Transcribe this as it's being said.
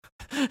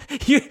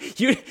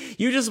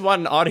You just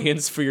want an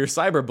audience for your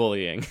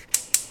cyberbullying.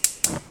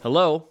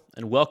 Hello,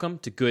 and welcome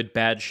to Good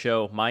Bad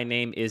Show. My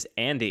name is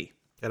Andy.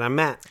 And I'm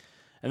Matt.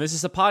 And this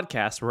is a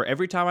podcast where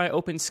every time I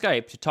open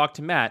Skype to talk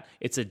to Matt,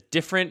 it's a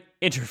different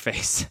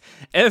interface.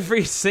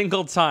 Every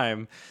single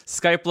time,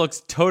 Skype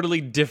looks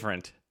totally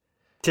different.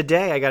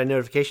 Today, I got a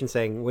notification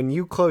saying when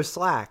you close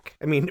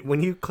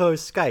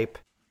Skype,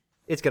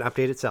 it's going to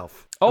update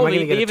itself. Oh, Am I going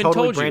to get a even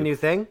totally told brand you. new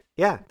thing?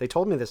 Yeah, they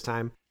told me this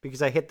time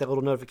because I hit the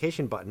little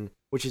notification button,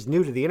 which is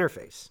new to the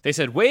interface. They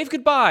said, wave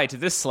goodbye to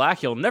this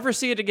Slack. You'll never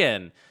see it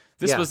again.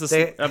 This was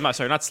the... I'm not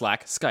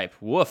Slack. Skype.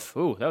 Woof.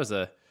 Ooh, that was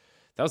a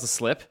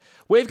slip.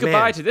 Wave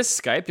goodbye to this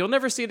Skype. You'll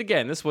never see it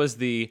again. This was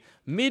the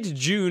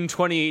mid-June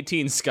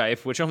 2018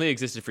 Skype, which only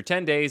existed for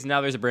 10 days.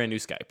 Now there's a brand new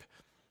Skype.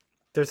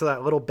 There's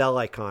that little bell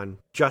icon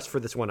just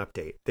for this one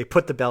update. They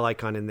put the bell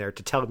icon in there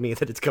to tell me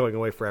that it's going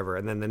away forever,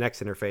 and then the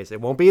next interface,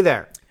 it won't be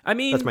there. I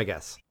mean... That's my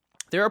guess.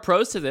 There are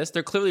pros to this.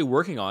 They're clearly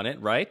working on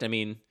it, right? I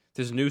mean,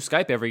 there's a new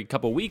Skype every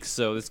couple weeks,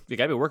 so they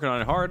got to be working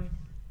on it hard.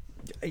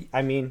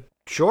 I mean,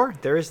 sure,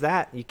 there is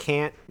that. You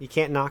can't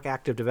knock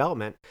active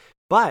development.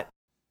 But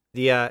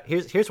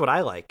here's what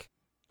I like.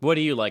 What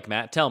do you like,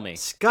 Matt? Tell me.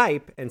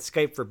 Skype and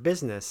Skype for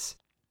Business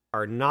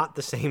are not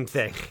the same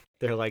thing.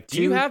 They're like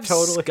do you have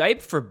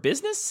Skype for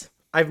Business?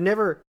 I've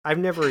never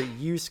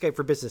used Skype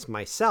for Business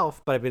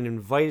myself, but I've been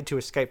invited to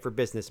a Skype for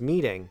Business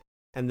meeting,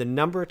 and the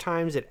number of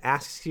times it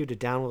asks you to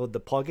download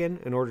the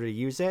plugin in order to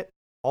use it.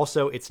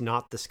 Also, it's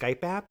not the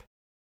Skype app.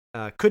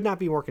 Could not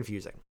be more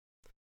confusing.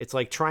 It's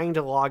like trying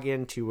to log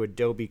into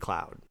Adobe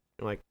Cloud.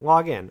 You're like,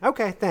 log in.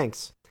 Okay,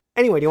 thanks.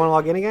 Anyway, do you want to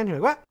log in again? You're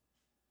like, what?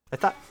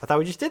 I thought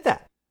we just did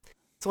that.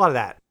 It's a lot of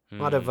that. A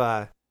lot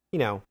of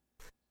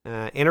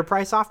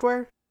enterprise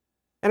software.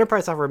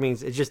 Enterprise software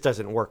means it just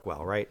doesn't work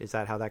well, right? Is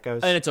that how that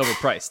goes? And it's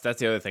overpriced. That's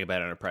the other thing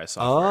about enterprise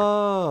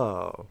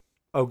software.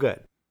 Oh, good.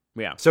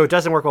 Yeah. So it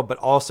doesn't work well, but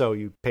also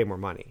you pay more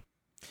money.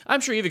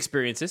 I'm sure you've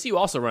experienced this. You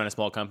also run a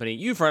small company.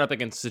 You've run up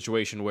against a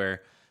situation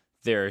where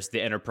there's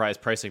the enterprise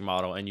pricing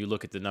model, and you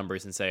look at the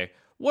numbers and say,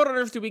 what on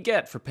earth do we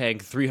get for paying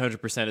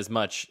 300% as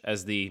much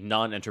as the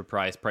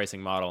non-enterprise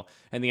pricing model?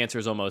 And the answer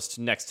is almost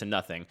next to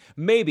nothing.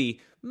 Maybe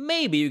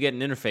you get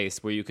an interface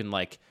where you can,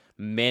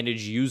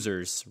 manage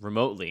users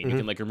remotely. And you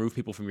can, remove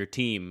people from your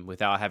team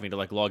without having to,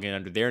 log in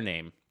under their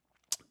name.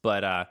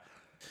 But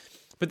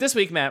this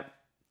week, Matt,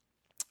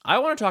 I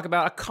want to talk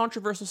about a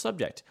controversial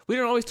subject. We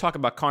don't always talk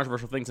about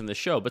controversial things in the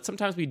show, but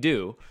sometimes we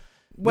do.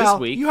 Well,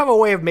 this week, you have a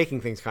way of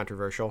making things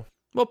controversial.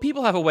 Well,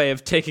 people have a way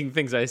of taking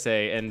things I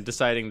say and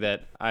deciding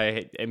that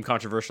I am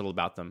controversial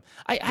about them.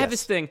 I have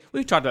this thing,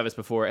 we've talked about this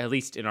before, at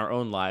least in our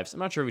own lives. I'm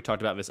not sure if we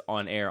talked about this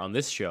on air on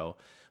this show,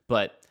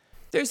 but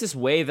there's this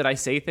way that I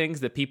say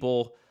things that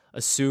people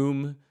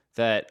assume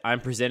that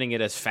I'm presenting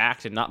it as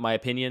fact and not my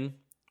opinion,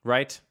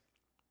 right?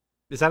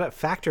 Is that a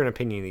fact or an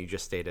opinion that you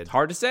just stated?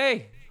 Hard to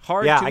say.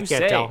 I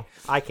can't tell.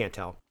 I can't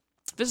tell.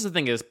 This is the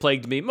thing that has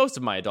plagued me most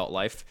of my adult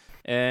life,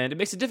 and it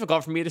makes it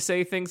difficult for me to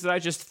say things that I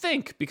just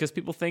think, because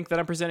people think that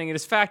I'm presenting it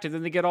as fact, and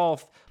then they get all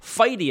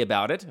fighty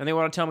about it, and they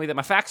want to tell me that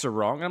my facts are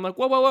wrong, and I'm like,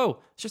 whoa,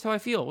 it's just how I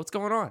feel. What's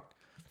going on?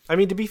 I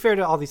mean, to be fair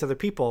to all these other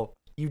people,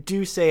 you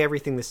do say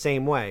everything the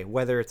same way,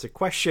 whether it's a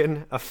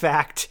question, a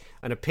fact,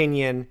 an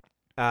opinion.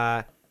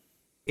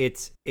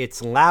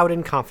 It's loud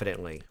and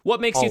confidently. What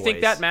makes always. you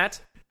think that,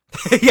 Matt?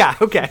 Yeah,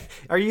 okay.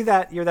 You're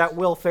that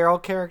Will Ferrell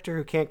character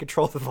who can't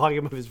control the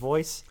volume of his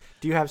voice?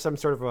 Do you have some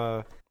sort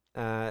of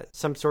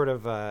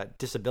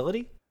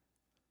disability?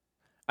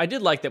 I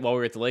did like that while we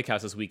were at the lake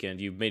house this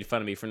weekend, you made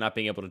fun of me for not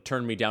being able to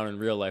turn me down in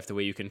real life the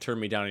way you can turn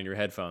me down in your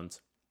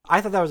headphones.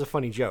 I thought that was a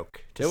funny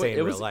joke to say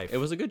in real life. It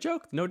was a good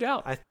joke, no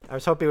doubt. I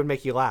was hoping it would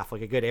make you laugh,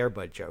 like a good Air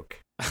Bud joke.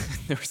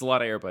 There was a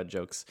lot of Air Bud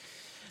jokes.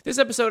 This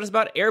episode is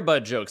about Air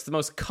Bud jokes, the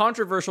most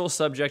controversial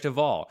subject of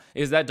all.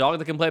 Is that dog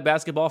that can play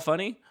basketball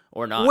funny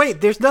or not?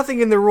 Wait, there's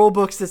nothing in the rule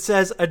books that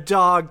says a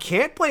dog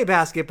can't play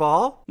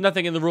basketball.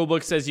 Nothing in the rule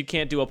book says you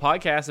can't do a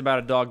podcast about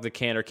a dog that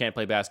can or can't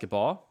play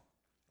basketball.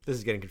 This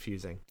is getting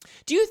confusing.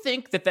 Do you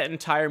think that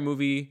entire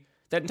movie,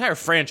 that entire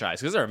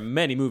franchise, because there are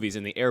many movies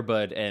in the Air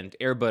Bud and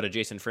Air Bud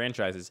adjacent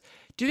franchises,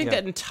 do you think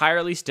that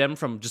entirely stemmed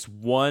from just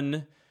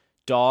one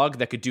dog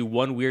that could do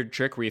one weird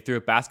trick where you threw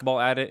a basketball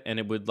at it and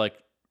it would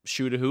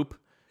shoot a hoop?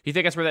 Do you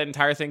think that's where that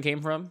entire thing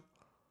came from?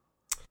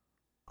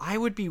 I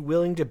would be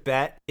willing to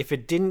bet if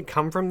it didn't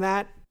come from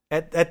that,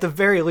 at the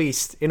very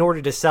least, in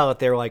order to sell it,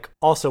 they were like,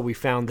 also, we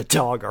found the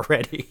dog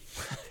already.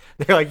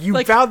 They're like,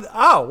 you found...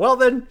 Oh, well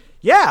then,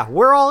 yeah,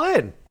 we're all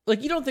in.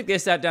 You don't think they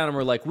sat down and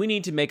were like, we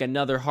need to make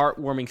another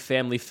heartwarming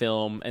family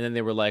film, and then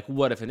they were like,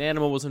 what if an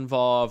animal was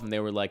involved? And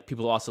they were like,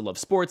 people also love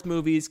sports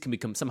movies. Can we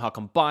somehow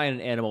combine an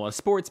animal and a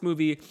sports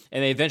movie?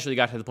 And they eventually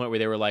got to the point where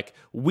they were like,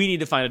 we need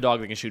to find a dog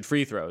that can shoot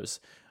free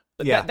throws.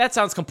 Yeah. That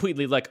sounds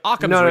completely like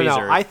Occam's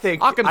razor. No. I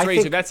think Occam's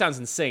razor. That sounds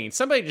insane.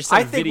 Somebody just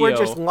sent a video. I think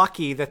we're just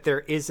lucky that there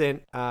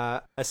isn't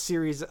a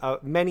series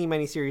of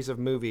many series of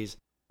movies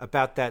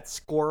about that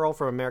squirrel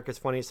from America's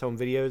Funniest Home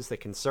Videos that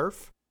can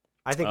surf.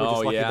 I think we're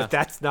just lucky that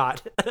that's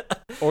not.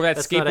 Or that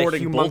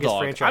skateboarding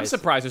bulldog. Franchise. I'm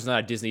surprised there's not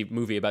a Disney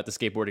movie about the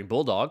skateboarding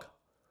bulldog.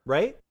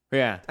 Right?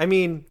 Yeah. I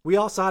mean, we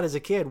all saw it as a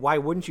kid. Why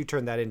wouldn't you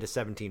turn that into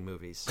 17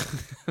 movies?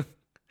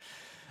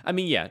 I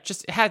mean, yeah,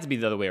 just it had to be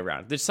the other way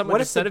around. There's someone What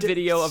just if sent a the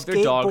video of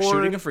their dog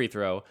shooting a free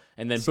throw,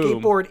 and then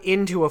boom. Skateboard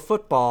into a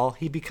football,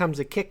 he becomes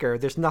a kicker.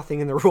 There's nothing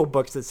in the rule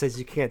books that says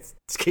you can't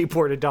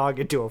skateboard a dog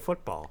into a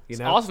football. You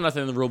know, Also,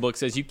 nothing in the rule book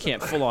says you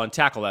can't full on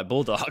tackle that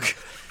bulldog.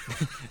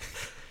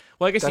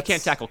 Well, I guess you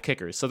can't tackle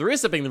kickers, so there is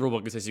something in the rule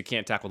book that says you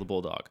can't tackle the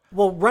bulldog.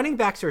 Well, running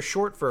backs are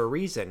short for a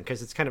reason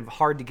because it's kind of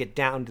hard to get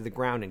down to the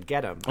ground and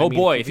get them. Oh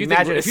boy, if you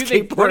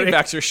think running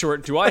backs are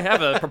short, do I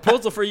have a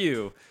proposal for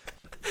you?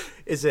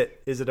 Is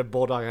it a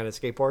bulldog on a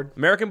skateboard?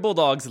 American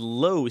Bulldogs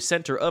low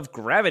center of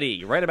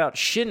gravity, right about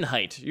shin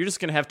height. You're just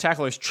gonna have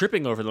tacklers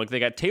tripping over them like they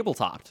got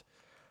tabletopped.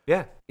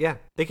 Yeah.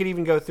 They could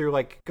even go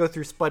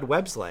through Spud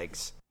Webb's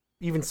legs.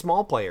 Even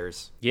small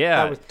players.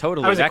 Yeah,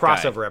 totally. That was a that guy.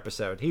 crossover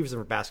episode. He was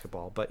in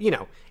basketball, but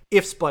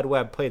if Spud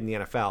Webb played in the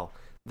NFL,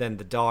 then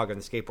the dog on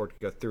the skateboard could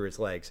go through his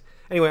legs.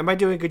 Anyway, am I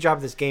doing a good job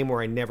of this game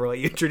where I never let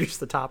you introduce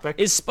the topic?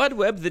 Is Spud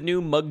Webb the new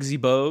Muggsy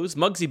Bogues?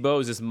 Muggsy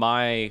Bogues is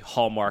my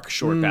hallmark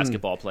short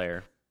basketball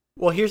player.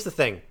 Well, here's the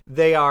thing.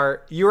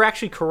 You're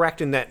actually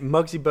correct in that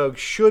Muggsy Bogues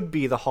should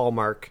be the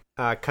hallmark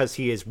because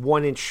he is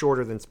 1 inch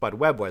shorter than Spud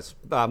Webb was.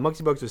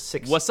 Muggsy Bogues was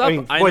 6. What's up?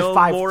 I know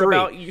 5'3". more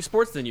about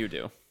sports than you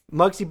do.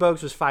 Muggsy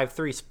Bogues was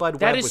 5'3".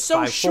 Spud Webb was 5'4". That is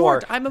so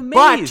short. I'm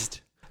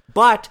amazed.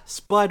 But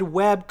Spud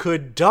Webb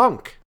could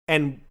dunk.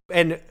 And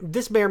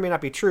this may or may not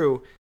be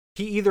true.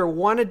 He either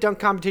won a dunk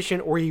competition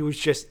or he was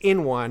just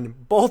in one.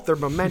 Both are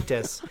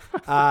momentous.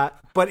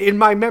 But in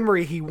my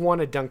memory, he won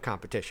a dunk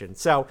competition.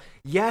 So,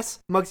 yes,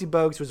 Muggsy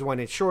Bogues was 1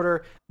 inch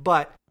shorter,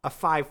 but a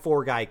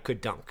 5'4" guy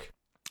could dunk.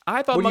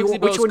 I thought Muggsy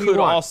Bogues could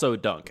also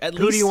dunk.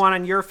 Who do you want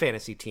on your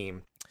fantasy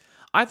team?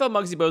 I thought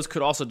Muggsy Bogues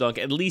could also dunk,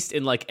 at least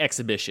in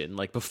exhibition,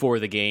 before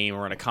the game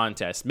or in a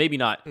contest. Maybe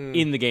not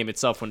in the game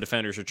itself when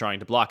defenders are trying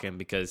to block him,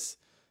 because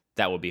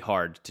that would be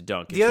hard to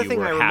dunk if you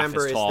were half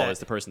as tall as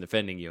the person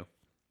defending you.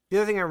 The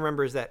other thing I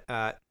remember is that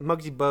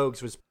Muggsy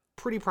Bogues was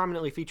pretty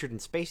prominently featured in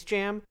Space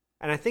Jam,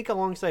 and I think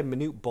alongside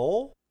Manute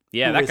Bol.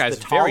 Yeah, that guy's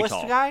very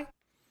tall. Guy.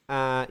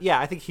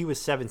 I think he was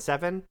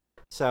 7'7".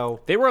 So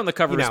they were on the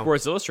cover of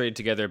Sports Illustrated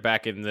together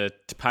back in the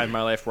time in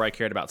my life where I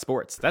cared about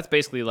sports. That's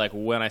basically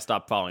when I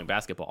stopped following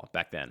basketball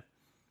back then.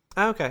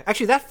 Okay,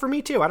 actually, that for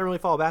me too. I don't really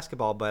follow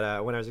basketball,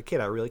 but when I was a kid,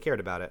 I really cared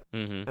about it,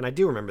 and I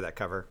do remember that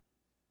cover.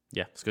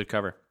 Yeah, it's a good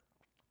cover.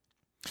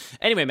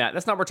 Anyway, Matt,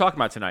 that's not what we're talking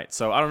about tonight.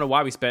 So I don't know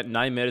why we spent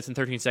 9 minutes and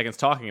 13 seconds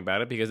talking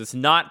about it, because it's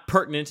not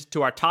pertinent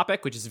to our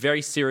topic, which is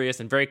very serious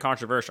and very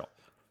controversial.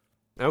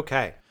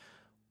 Okay.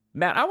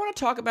 Matt, I want to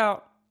talk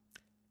about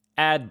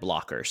ad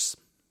blockers.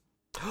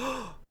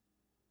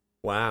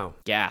 Wow.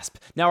 Gasp.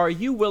 Now, are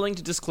you willing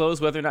to disclose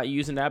whether or not you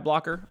use an ad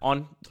blocker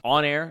on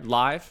air,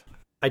 live?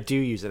 I do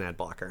use an ad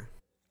blocker.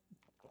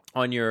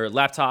 On your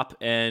laptop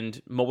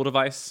and mobile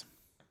device?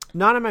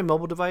 Not on my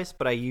mobile device,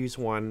 but I use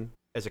one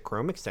as a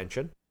Chrome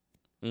extension.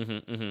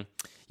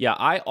 Yeah,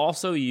 I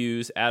also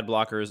use ad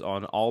blockers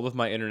on all of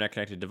my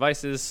internet-connected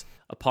devices,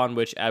 upon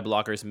which ad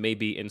blockers may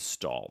be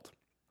installed.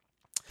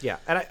 Yeah,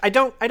 and I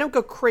don't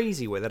go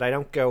crazy with it. I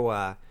don't go.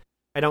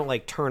 I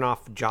don't turn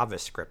off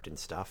JavaScript and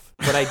stuff,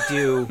 but I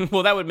do.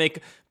 Well, that would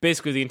make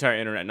basically the entire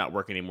internet not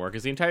work anymore,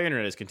 because the entire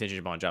internet is contingent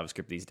upon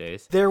JavaScript these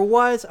days. There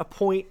was a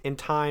point in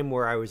time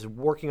where I was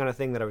working on a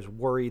thing that I was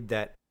worried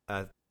that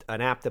an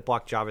app that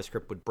blocked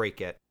JavaScript would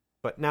break it,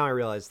 but now I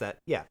realize that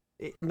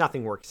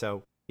nothing works.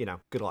 So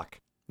good luck.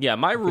 Yeah,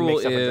 my rule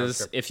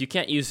is if you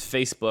can't use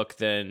Facebook,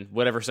 then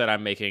whatever site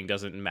I'm making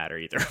doesn't matter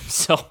either.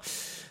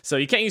 So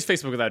you can't use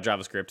Facebook without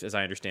JavaScript, as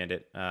I understand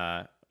it.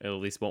 It at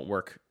least won't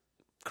work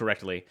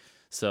correctly.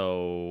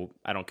 So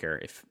I don't care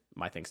if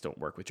my things don't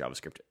work with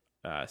JavaScript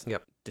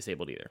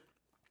disabled either.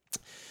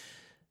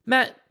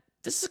 Matt,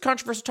 this is a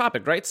controversial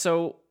topic, right?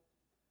 So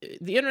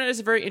the internet is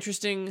a very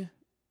interesting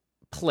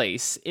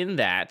place in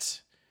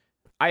that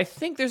I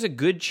think there's a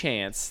good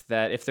chance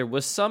that if there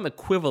was some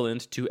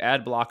equivalent to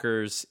ad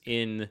blockers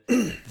in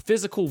the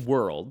physical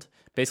world,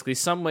 basically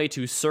some way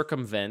to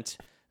circumvent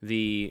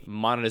the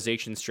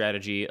monetization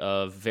strategy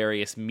of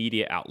various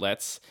media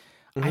outlets,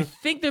 I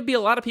think there'd be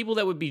a lot of people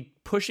that would be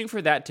pushing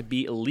for that to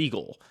be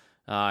illegal.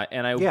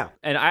 And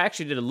I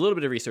actually did a little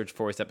bit of research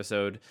for this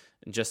episode.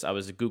 I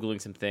was Googling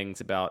some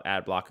things about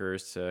ad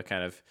blockers to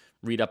kind of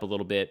read up a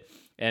little bit.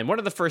 And one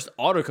of the first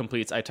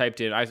autocompletes I typed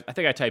in, I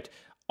think I typed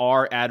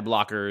are ad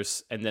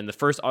blockers, and then the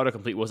first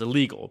autocomplete was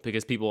illegal,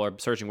 because people are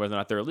searching whether or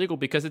not they're illegal,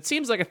 because it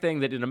seems like a thing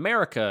that in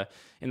America,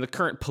 in the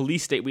current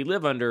police state we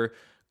live under,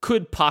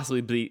 could possibly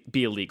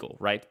be illegal,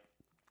 right?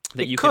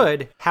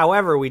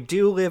 However, we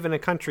do live in a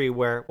country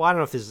where, well, I don't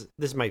know if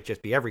this might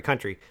just be every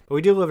country, but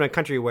we do live in a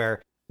country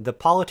where the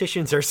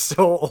politicians are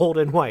so old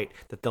and white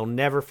that they'll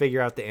never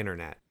figure out the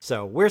internet.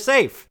 So we're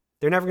safe.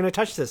 They're never going to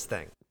touch this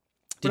thing.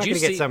 We're not going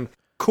to get some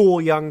cool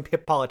young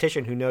hip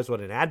politician who knows what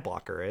an ad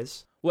blocker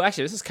is. Well,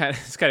 actually, it's kind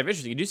of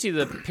interesting. Did you see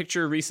the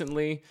picture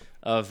recently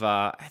of,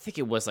 I think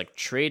it was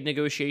trade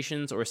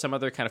negotiations or some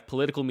other kind of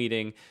political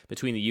meeting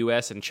between the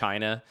U.S. and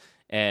China?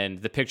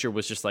 and the picture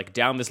was just like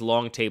down this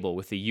long table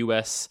with the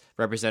U.S.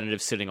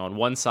 representative sitting on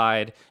one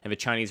side and the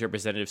Chinese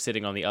representative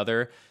sitting on the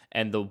other,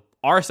 and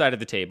our side of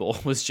the table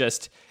was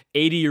just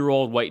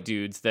 80-year-old white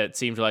dudes that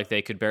seemed like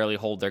they could barely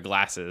hold their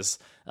glasses,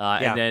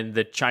 and then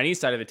the Chinese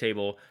side of the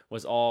table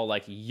was all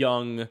like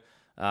young,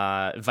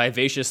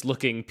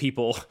 vivacious-looking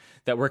people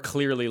that were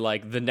clearly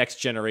like the next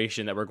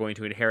generation that were going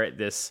to inherit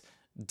this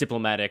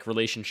diplomatic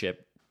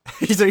relationship.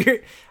 So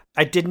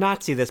I did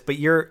not see this, but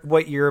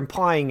what you're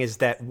implying is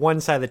that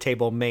one side of the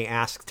table may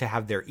ask to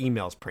have their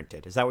emails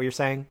printed. Is that what you're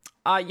saying?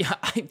 Yeah.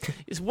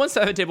 One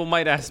side of the table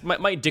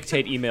might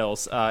dictate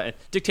emails,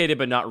 dictated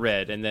but not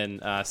read, and then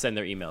send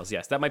their emails.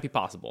 Yes, that might be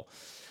possible.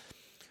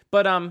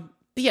 But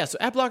yeah, so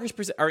ad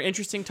blockers are an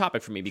interesting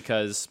topic for me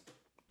because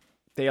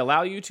they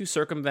allow you to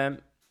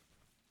circumvent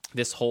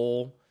this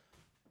whole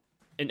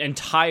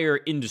entire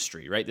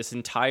industry, right? This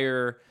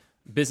entire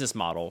business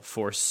model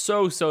for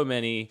so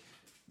many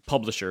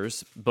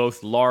publishers,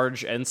 both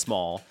large and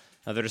small,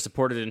 that are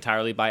supported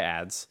entirely by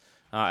ads,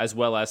 as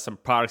well as some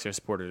products that are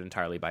supported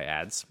entirely by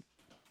ads.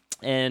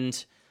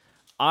 And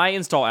I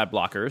install ad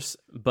blockers,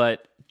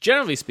 but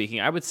generally speaking,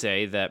 I would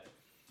say that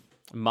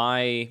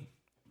my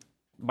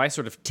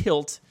sort of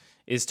tilt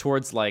is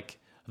towards like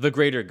the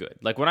greater good.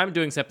 Like when I'm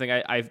doing something,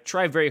 I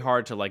try very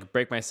hard to like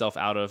break myself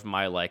out of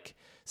my like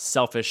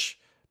selfish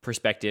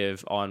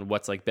perspective on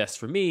what's like best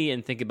for me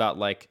and think about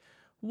like,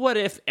 what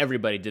if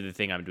everybody did the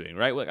thing I'm doing,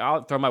 right? Like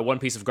I'll throw my one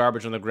piece of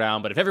garbage on the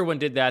ground, but if everyone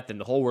did that, then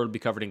the whole world would be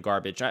covered in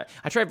garbage. I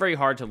try very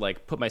hard to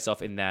like put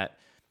myself in that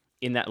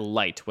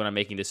light when I'm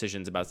making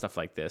decisions about stuff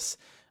like this.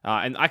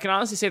 And I can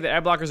honestly say that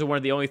ad blockers are one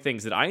of the only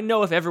things that I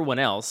know if everyone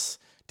else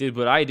did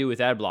what I do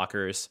with ad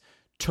blockers,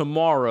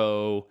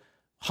 tomorrow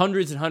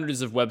hundreds and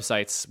hundreds of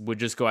websites would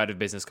just go out of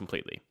business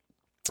completely.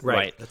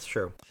 Right? That's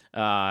true.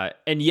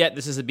 And yet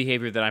this is a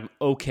behavior that I'm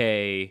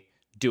okay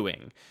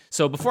doing.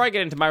 So before I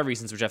get into my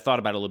reasons, which I've thought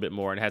about a little bit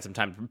more and had some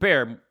time to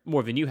prepare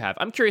more than you have,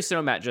 I'm curious to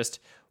know, Matt, just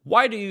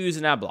why do you use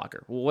an ad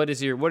blocker? What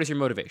is your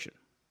motivation?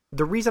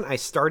 The reason I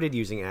started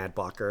using an ad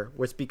blocker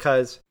was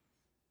because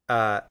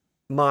the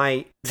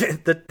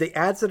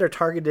ads that are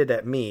targeted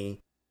at me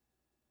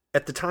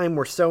at the time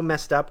were so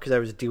messed up because I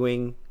was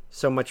doing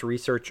so much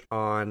research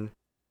on,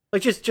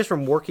 like, just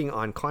from working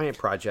on client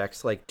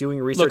projects, like doing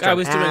research. Look, I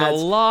was doing a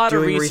lot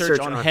of research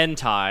on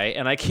hentai,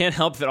 and I can't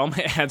help that all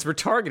my ads were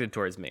targeted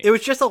towards me. It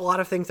was just a lot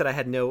of things that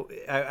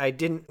I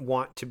didn't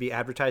want to be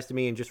advertised to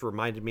me, and just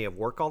reminded me of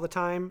work all the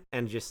time,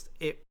 and just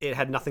it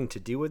had nothing to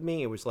do with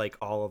me. It was like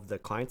all of the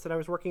clients that I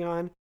was working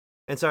on,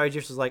 and so I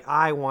just was like,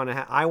 I want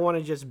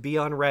to just be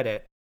on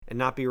Reddit and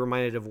not be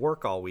reminded of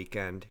work all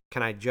weekend.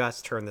 Can I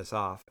just turn this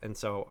off? And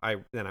so I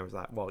was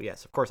like, well,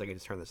 yes, of course I can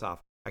just turn this off.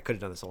 I could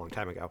have done this a long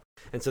time ago.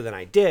 And so then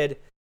I did.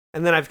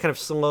 And then I've kind of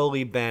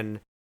slowly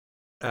been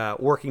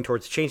working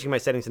towards changing my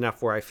settings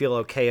enough where I feel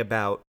okay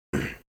about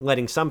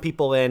letting some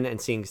people in and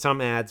seeing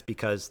some ads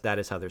because that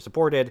is how they're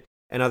supported.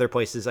 And other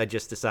places I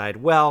just decide,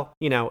 well,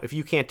 if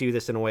you can't do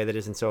this in a way that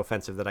isn't so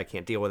offensive that I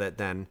can't deal with it,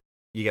 then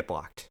you get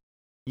blocked.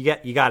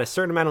 You got a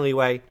certain amount of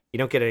leeway. You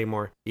don't get it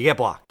anymore. You get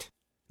blocked.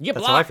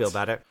 That's how I feel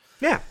about it.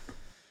 Yeah.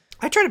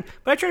 I try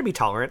to be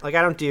tolerant. Like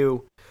I don't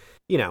do,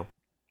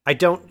 I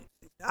don't.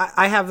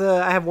 I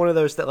have one of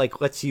those that like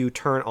lets you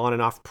turn on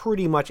and off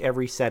pretty much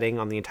every setting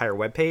on the entire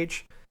web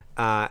page.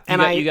 You got a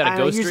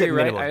Ghostery,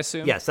 right? I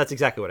assume. Yes, that's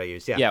exactly what I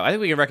use. Yeah, I think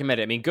we can recommend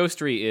it. I mean,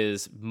 Ghostery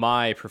is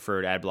my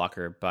preferred ad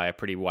blocker by a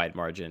pretty wide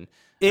margin.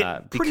 It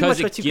pretty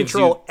much lets you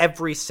control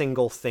every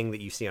single thing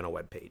that you see on a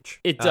web page.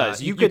 It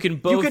does. You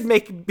could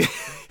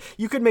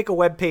make a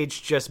web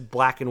page just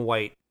black and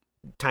white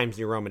Times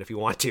New Roman if you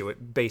want to,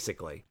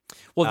 basically.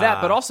 Well,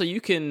 but also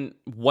you can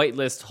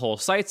whitelist whole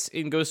sites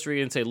in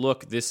Ghostery and say,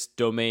 look, this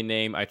domain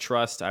name I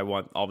trust. I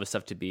want all this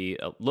stuff to be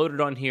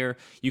loaded on here.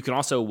 You can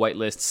also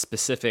whitelist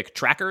specific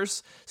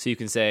trackers. So you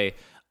can say,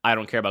 I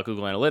don't care about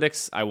Google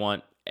Analytics. I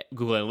want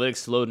Google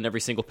Analytics to load in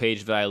every single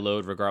page that I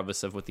load,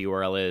 regardless of what the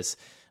URL is.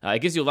 It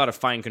gives you a lot of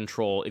fine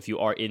control if you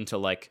are into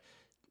like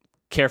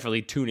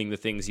carefully tuning the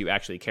things you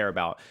actually care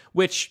about,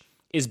 which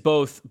is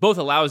both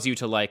allows you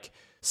to like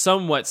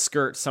somewhat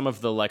skirt some of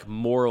the like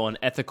moral and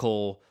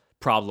ethical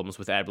problems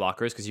with ad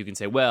blockers, because you can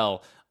say,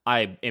 well,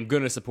 I am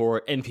going to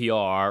support NPR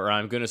or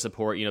I'm going to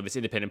support this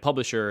independent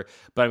publisher,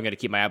 but I'm going to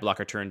keep my ad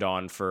blocker turned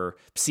on for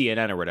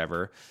CNN or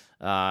whatever.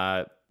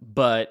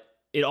 But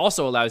it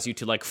also allows you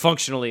to like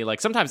functionally,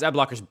 like sometimes ad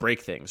blockers break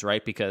things,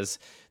 right? Because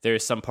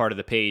there's some part of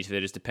the page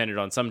that is dependent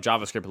on some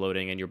JavaScript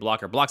loading and your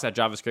blocker blocks that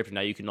JavaScript and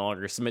now you can no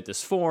longer submit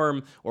this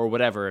form or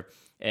whatever.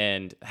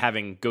 And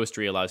having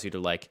Ghostery allows you to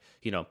like,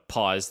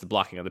 pause the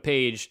blocking of the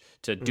page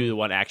to do the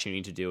one action you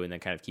need to do and then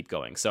kind of keep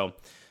going. So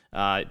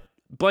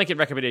blanket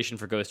recommendation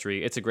for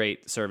Ghostery. It's a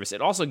great service.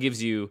 It also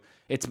gives you,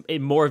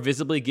 it more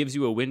visibly gives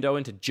you a window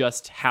into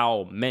just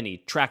how many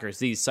trackers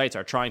these sites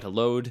are trying to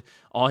load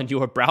on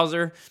your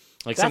browser.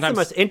 Like that's the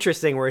most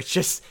interesting, where it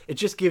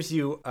just gives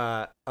you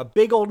a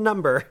big old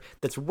number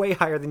that's way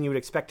higher than you would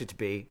expect it to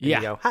be. And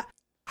you go,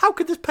 how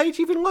could this page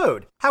even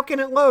load? How can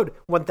it load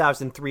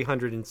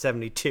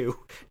 1,372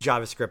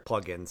 JavaScript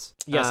plugins?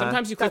 Yeah,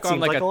 sometimes you click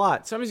on like a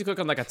lot. Sometimes you click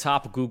on like a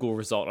top Google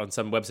result on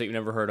some website you've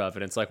never heard of,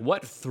 and it's like,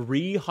 what,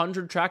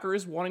 300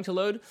 trackers wanting to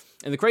load?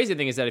 And the crazy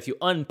thing is that if you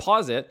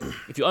unpause it,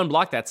 if you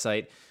unblock that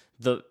site,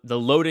 the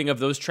loading of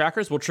those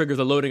trackers will trigger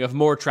the loading of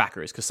more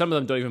trackers, because some of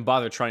them don't even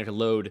bother trying to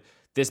load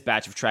this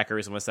batch of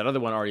trackers unless that other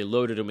one already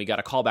loaded and we got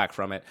a callback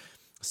from it.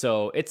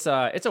 So it's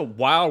a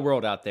wild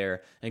world out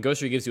there, and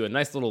Ghostery gives you a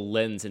nice little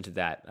lens into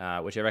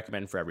that, which I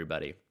recommend for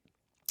everybody.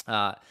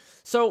 Your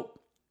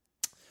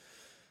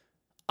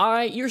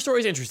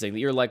story is interesting. That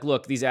you're like,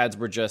 look, these ads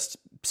were just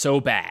so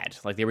bad.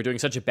 Like, they were doing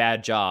such a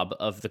bad job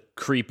of the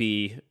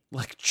creepy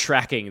like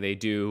tracking they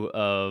do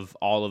of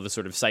all of the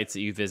sort of sites that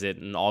you visit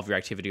and all of your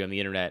activity on the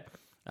internet,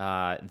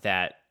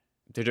 that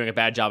they're doing a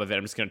bad job of it.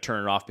 I'm just going to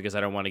turn it off because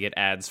I don't want to get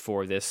ads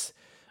for this,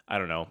 I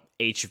don't know,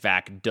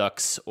 HVAC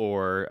ducts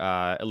or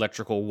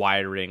electrical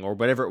wiring or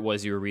whatever it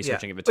was you were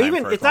researching at the time.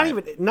 Even,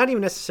 it's not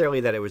even necessarily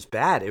that it was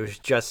bad. It was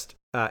just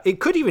it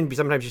could even be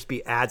sometimes just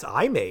be ads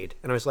I made,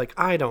 and I was like,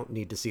 I don't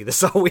need to see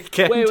this all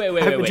weekend.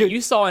 Wait!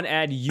 You saw an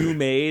ad you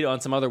made on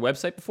some other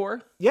website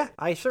before? Yeah,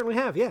 I certainly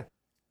have. Yeah.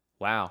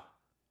 Wow,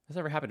 that's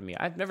never happened to me.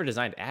 I've never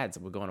designed ads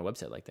that would go on a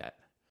website like that.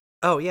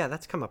 Oh yeah,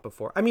 that's come up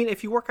before. I mean,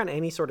 if you work on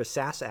any sort of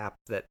SaaS app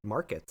that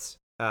markets,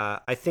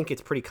 I think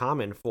it's pretty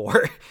common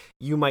for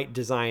you might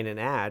design an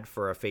ad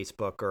for a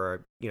Facebook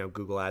or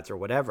Google Ads or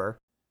whatever,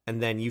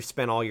 and then you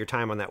spend all your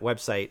time on that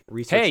website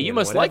researching. Hey, you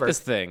must like this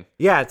thing.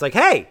 Yeah, it's like,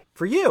 hey,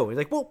 for you. It's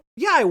like, well,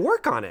 yeah, I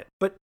work on it,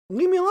 but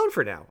leave me alone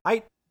for now.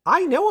 I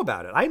know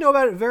about it. I know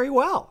about it very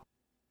well.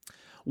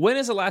 When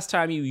is the last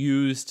time you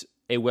used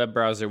a web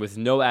browser with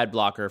no ad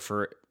blocker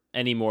for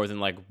any more than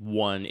like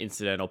one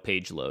incidental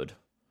page load?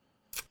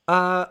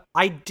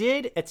 I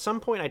did at some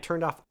point. I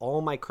turned off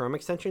all my Chrome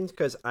extensions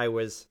because I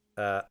was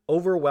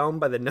overwhelmed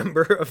by the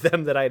number of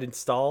them that I had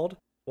installed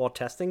while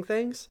testing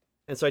things,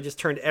 and so I just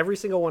turned every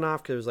single one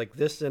off because it was like,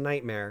 this is a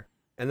nightmare.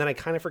 And then I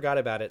kind of forgot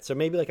about it. So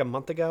maybe like a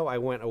month ago, I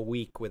went a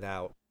week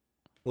without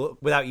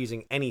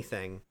using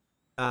anything,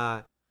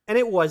 and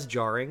it was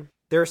jarring.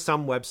 There are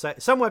some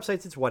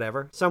websites it's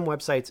whatever. Some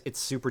websites it's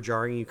super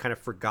jarring. You kind of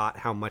forgot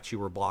how much you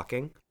were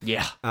blocking.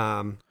 Yeah.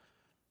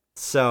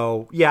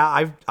 So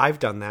yeah, I've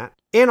done that.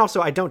 And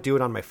also, I don't do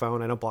it on my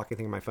phone. I don't block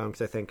anything on my phone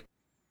because I think,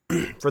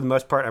 for the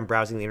most part, I'm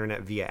browsing the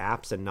internet via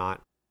apps and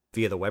not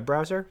via the web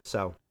browser.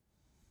 So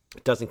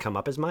it doesn't come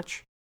up as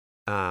much.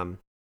 And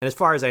as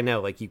far as I know,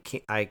 like, you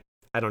can't. I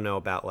don't know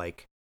about,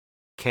 like,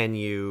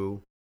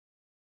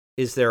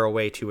 is there a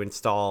way to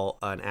install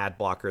an ad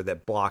blocker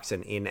that blocks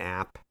an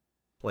in-app,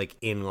 like,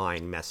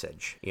 inline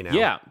message?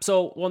 Yeah.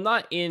 So,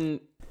 well,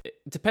 it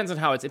depends on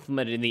how it's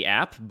implemented in the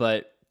app,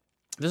 but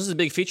this is a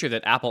big feature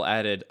that Apple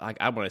added,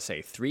 I want to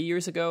say 3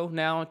 years ago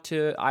now,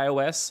 to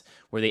iOS,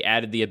 where they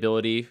added the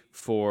ability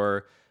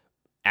for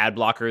ad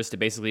blockers to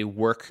basically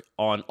work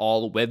on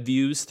all web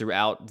views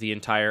throughout the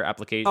entire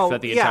application,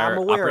 throughout the entire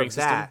operating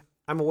system.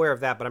 I'm aware of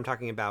that, but I'm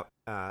talking about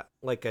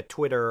like a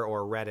Twitter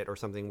or Reddit or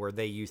something where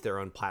they use their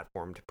own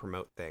platform to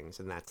promote things,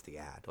 and that's the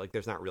ad. Like,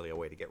 there's not really a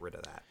way to get rid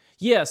of that.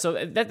 Yeah,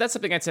 so that's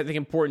something I think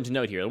important to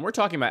note here. When we're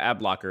talking about ad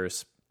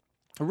blockers,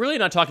 we're really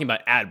not talking about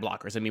ad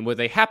blockers. I mean, what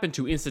they happen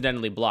to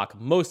incidentally block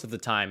most of the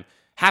time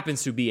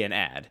happens to be an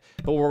ad.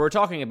 But what we're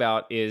talking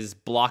about is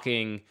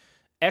blocking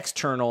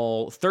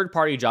external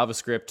third-party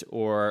JavaScript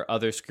or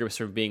other scripts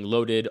from being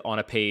loaded on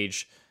a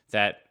page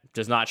that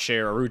does not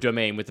share a root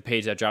domain with the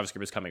page that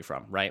JavaScript is coming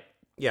from, right?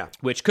 Yeah.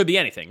 Which could be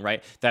anything,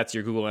 right? That's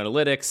your Google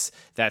Analytics,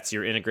 that's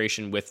your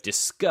integration with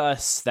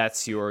Disqus,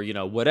 that's your,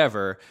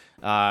 whatever.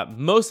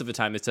 Most of the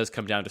time, it does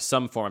come down to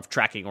some form of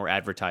tracking or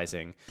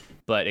advertising,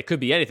 but it could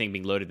be anything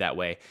being loaded that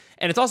way.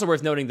 And it's also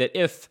worth noting that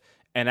if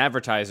an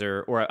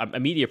advertiser, or a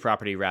media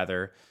property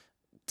rather,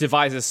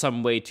 devises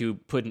some way to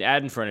put an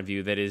ad in front of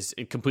you that is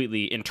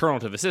completely internal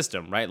to the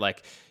system, right?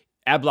 Like,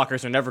 ad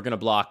blockers are never going to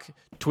block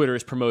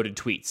Twitter's promoted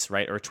tweets,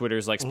 right? Or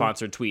Twitter's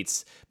sponsored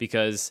tweets,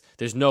 because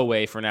there's no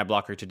way for an ad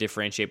blocker to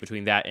differentiate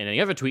between that and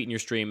any other tweet in your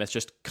stream that's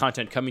just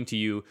content coming to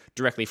you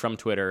directly from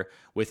Twitter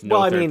with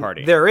no third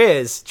party. There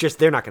is, just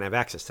they're not going to have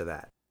access to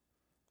that.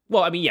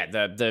 Well, I mean, yeah,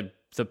 the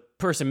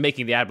person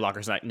making the ad blocker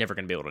is never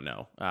going to be able to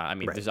know.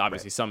 There's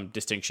obviously some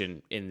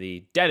distinction in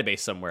the database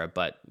somewhere,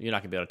 but you're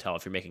not going to be able to tell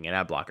if you're making an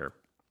ad blocker.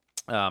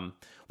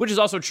 Which is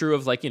also true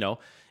of,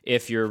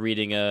 if you're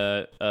reading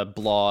a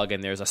blog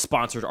and there's a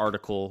sponsored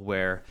article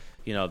where,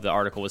 the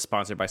article was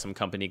sponsored by some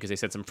company because they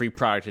sent some free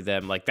product to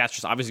them, that's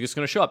just obviously just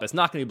going to show up. It's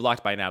not going to be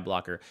blocked by an ad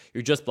blocker.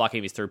 You're just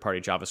blocking these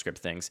third-party JavaScript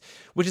things,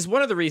 which is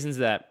one of the reasons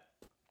that,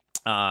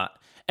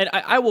 and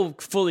I will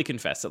fully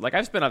confess that,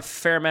 I've spent a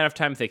fair amount of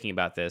time thinking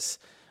about this.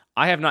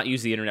 I have not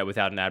used the internet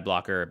without an ad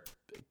blocker,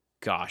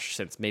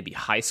 since maybe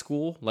high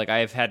school. I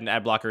have had an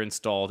ad blocker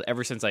installed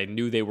ever since I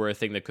knew they were a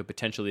thing that could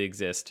potentially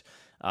exist.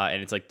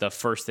 And it's the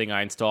first thing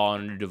I install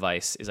on a new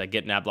device is I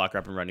get an ad blocker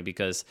up and running,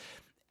 because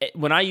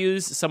when I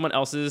use someone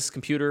else's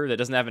computer that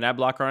doesn't have an ad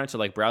blocker on it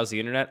to browse the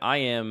internet, I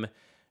am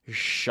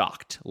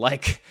shocked.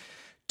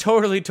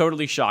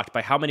 Totally shocked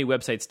by how many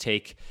websites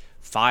take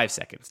 5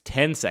 seconds,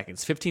 10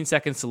 seconds, 15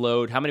 seconds to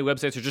load. How many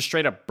websites are just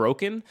straight up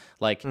broken?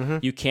 Like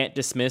you can't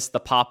dismiss the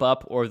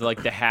pop-up or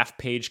the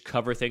half-page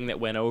cover thing that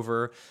went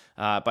over.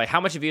 By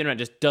how much of the internet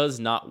just does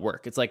not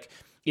work. It's like,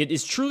 it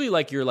is truly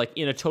like you're like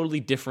in a totally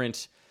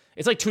different,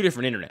 it's like two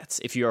different internets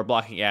if you are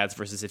blocking ads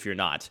versus if you're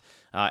not.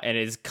 And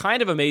it is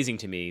kind of amazing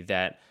to me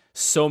that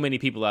so many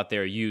people out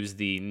there use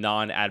the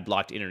non-ad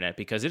blocked internet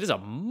because it is a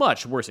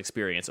much worse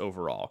experience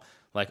overall.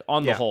 Like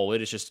on the whole,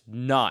 it is just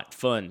not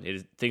fun.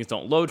 Things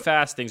don't load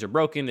fast. Things are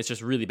broken. It's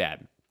just really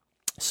bad.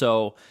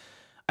 So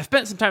I've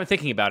spent some time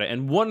thinking about it.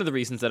 And one of the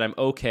reasons that I'm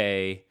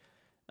okay,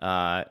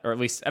 or at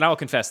least, and I'll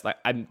confess, like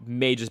I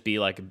may just be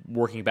like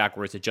working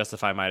backwards to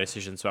justify my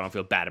decision so I don't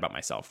feel bad about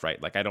myself,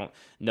 right? Like I don't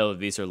know that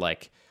these are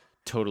like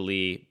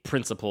totally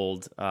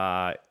principled,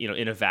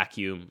 in a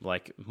vacuum,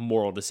 like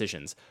moral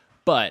decisions.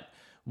 But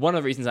one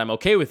of the reasons I'm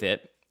okay with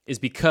it is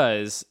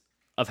because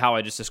of how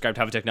I just described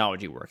how the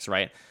technology works,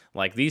 right?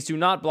 Like these do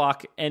not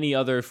block any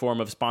other form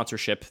of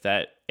sponsorship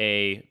that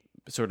a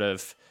sort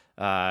of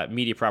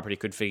media property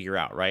could figure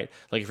out, right?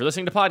 Like if you're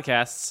listening to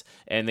podcasts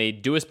and they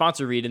do a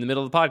sponsor read in the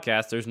middle of the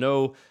podcast, there's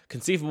no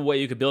conceivable way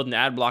you could build an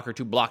ad blocker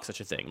to block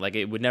such a thing. Like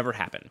it would never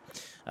happen.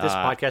 This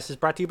podcast is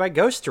brought to you by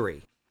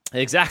Ghostery.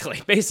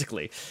 Exactly,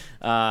 basically.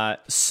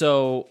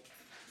 So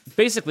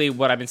basically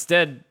what I'm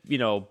instead,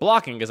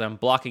 blocking is I'm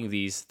blocking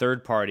these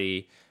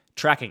third-party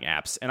tracking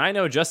apps. And I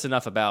know just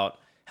enough about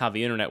how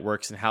the internet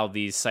works and how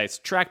these sites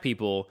track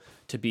people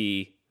to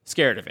be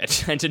scared of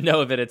it and to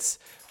know that it's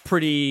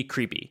pretty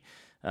creepy.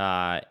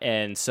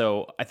 And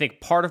so I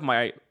think part of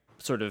my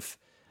sort of,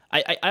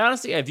 I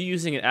honestly, I view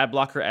using an ad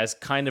blocker as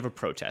kind of a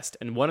protest.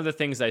 And one of the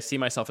things that I see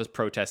myself as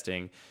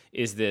protesting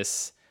is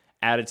this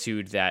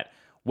attitude that,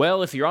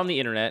 well, if you're on the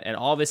internet and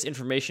all this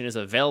information is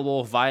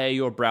available via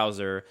your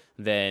browser,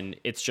 then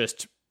it's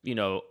just,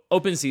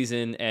 open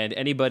season and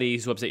anybody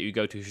whose website you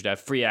go to should have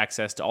free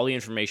access to all the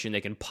information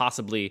they can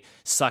possibly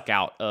suck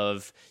out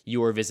of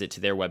your visit to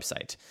their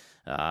website,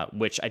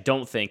 which I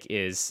don't think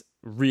is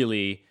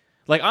really,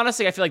 like,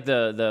 honestly, I feel like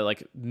the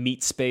like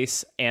meat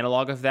space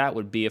analog of that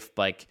would be if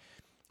like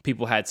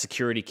people had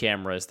security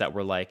cameras that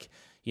were like,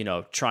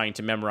 trying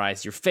to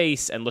memorize your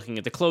face and looking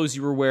at the clothes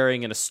you were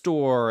wearing in a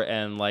store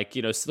and like,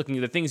 looking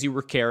at the things you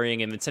were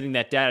carrying and then sending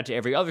that data to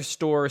every other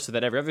store so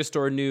that every other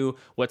store knew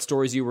what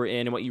stores you were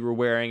in and what you were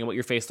wearing and what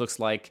your face looks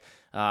like.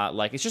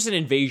 Like it's just an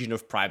invasion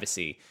of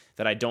privacy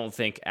that I don't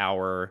think I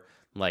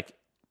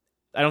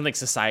don't think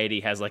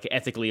society has like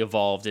ethically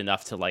evolved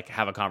enough to like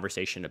have a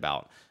conversation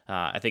about.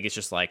 I think it's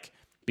just like,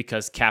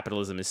 because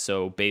capitalism is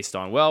so based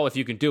on, well, if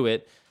you can do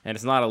it and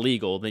it's not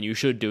illegal, then you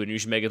should do it and you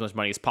should make as much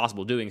money as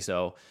possible doing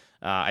so.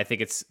 I think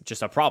it's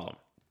just a problem.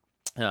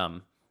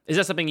 Is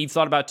that something you've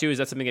thought about too? Is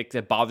that something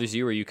that bothers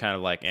you, or are you kind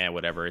of like,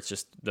 whatever, it's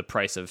just the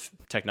price of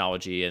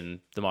technology in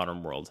the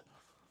modern world?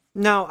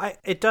 No,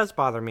 it does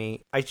bother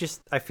me. I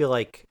feel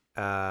like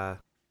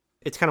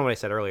it's kind of what I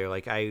said earlier.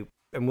 Like I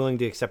am willing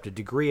to accept a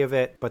degree of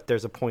it, but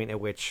there's a point at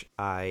which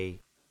I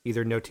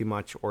either know too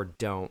much or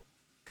don't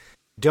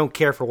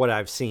care for what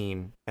I've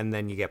seen, and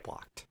then you get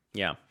blocked.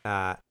 Yeah.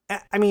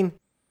 I mean,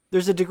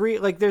 there's a degree,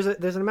 like there's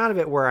an amount of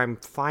it where I'm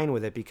fine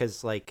with it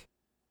because like,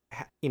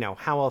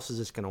 how else is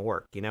this going to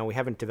work? We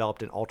haven't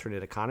developed an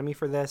alternate economy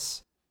for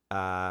this.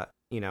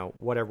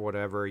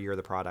 Whatever, you're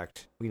the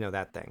product. We know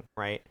that thing,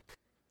 right?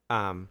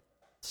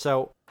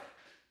 So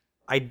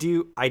I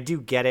do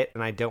get it,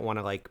 and I don't want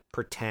to like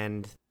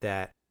pretend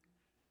that,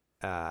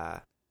 I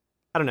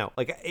don't know,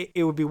 like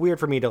it would be weird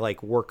for me to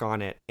like work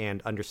on it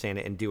and understand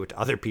it and do it to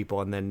other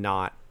people and then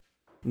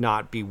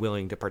not be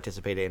willing to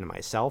participate in it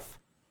myself.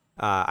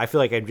 I feel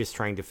like I'm just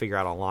trying to figure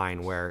out a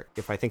line where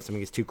if I think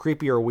something is too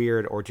creepy or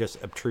weird or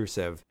just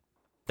obtrusive,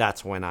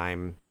 that's when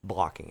I'm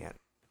blocking it.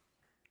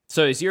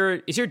 So is your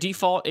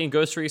default in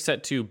Ghostery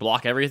set to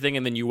block everything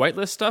and then you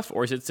whitelist stuff,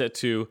 or is it set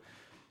to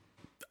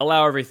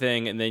allow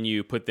everything and then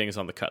you put things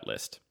on the cut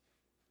list?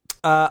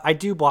 I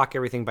do block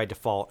everything by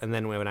default, and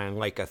then when I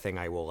like a thing,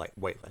 I will like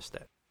whitelist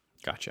it.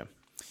 Gotcha.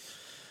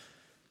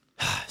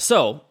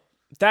 So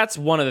that's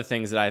one of the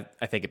things that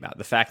I think about,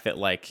 the fact that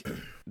like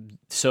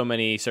so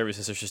many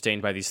services are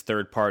sustained by these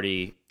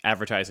third-party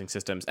advertising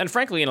systems. And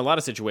frankly, in a lot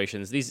of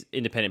situations, these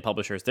independent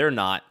publishers, they're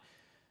not,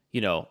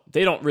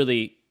 they don't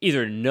really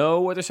either know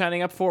what they're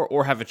signing up for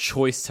or have a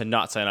choice to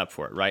not sign up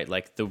for it, right?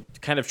 Like the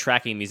kind of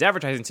tracking these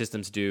advertising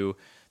systems do,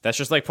 that's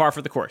just like par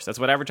for the course. That's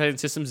what advertising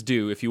systems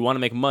do. If you want to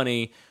make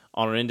money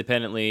on an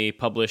independently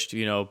published,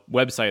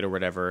 website or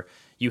whatever,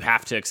 you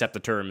have to accept the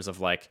terms of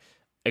like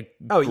a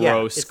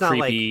gross,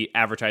 creepy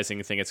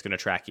advertising thing that's going to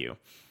track you.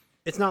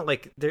 It's not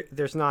like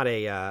there's not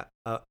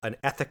an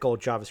ethical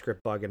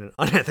JavaScript bug and an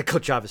unethical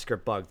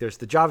JavaScript bug. There's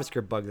the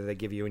JavaScript bug that they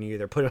give you, and you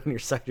either put it on your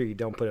site or you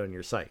don't put it on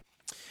your site.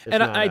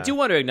 And I do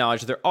want to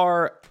acknowledge there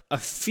are a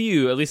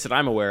few, at least that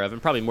I'm aware of,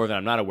 and probably more than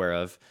I'm not aware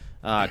of,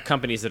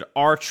 companies that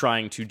are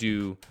trying to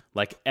do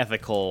like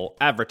ethical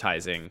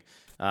advertising.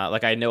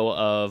 Like I know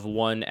of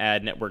one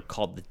ad network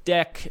called The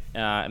Deck,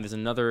 and there's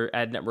another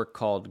ad network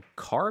called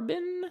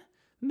Carbon,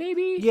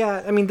 maybe?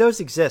 Yeah, I mean, those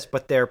exist,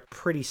 but they're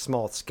pretty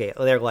small scale.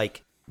 They're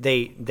like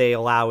they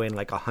allow in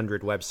like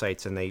 100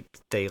 websites and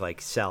they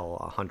like sell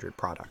 100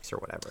 products or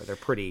whatever. They're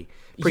pretty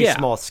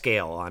small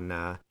scale on.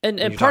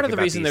 And part of the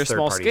reason they're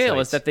small scale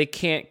is that they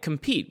can't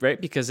compete, right?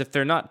 Because if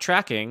they're not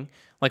tracking,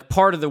 like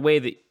part of the way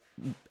that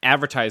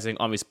advertising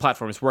on these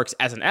platforms works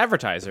as an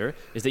advertiser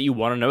is that you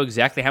want to know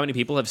exactly how many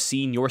people have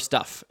seen your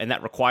stuff, and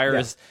that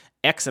requires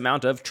X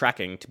amount of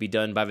tracking to be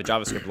done by the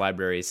JavaScript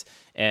libraries.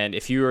 And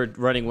if you're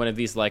running one of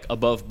these like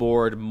above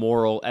board,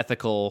 moral,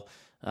 ethical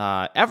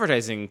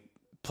advertising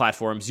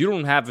platforms, you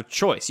don't have a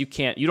choice. You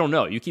don't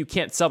know. You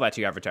can't sell that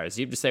to your advertisers.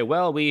 You have to say,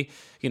 well,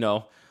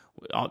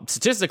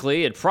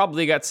 statistically, it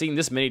probably got seen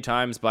this many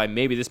times by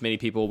maybe this many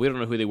people. We don't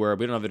know who they were.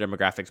 We don't know their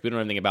demographics. We don't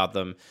know anything about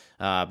them.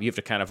 You have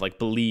to kind of like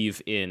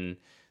believe in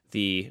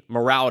the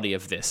morality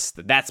of this.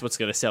 That's what's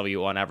going to sell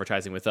you on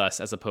advertising with us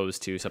as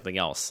opposed to something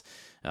else,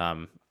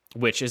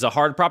 which is a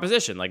hard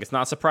proposition. Like, it's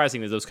not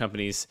surprising that those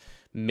companies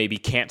maybe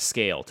can't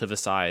scale to the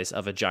size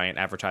of a giant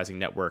advertising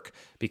network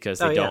because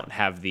they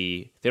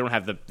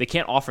they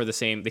can't offer the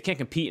same, they can't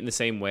compete in the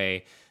same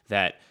way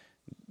that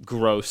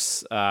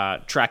gross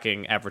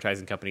tracking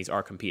advertising companies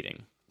are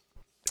competing.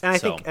 And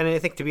I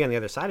think to be on the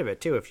other side of it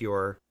too, if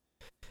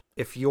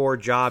your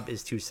job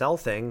is to sell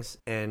things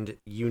and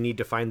you need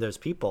to find those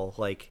people,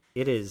 like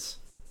it is,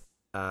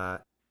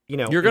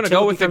 you're going to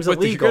go with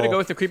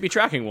the creepy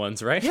tracking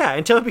ones, right? Yeah,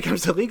 until it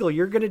becomes illegal,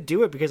 you're going to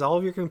do it because all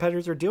of your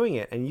competitors are doing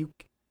it, and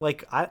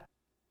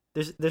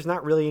there's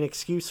not really an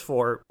excuse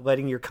for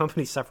letting your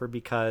company suffer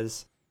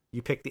because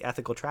you pick the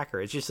ethical tracker.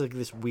 It's just like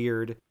this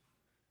weird.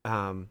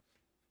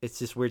 It's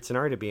this weird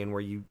scenario to be in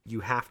where you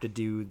have to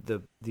do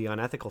the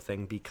unethical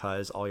thing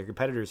because all your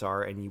competitors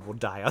are, and you will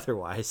die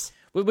otherwise.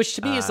 Which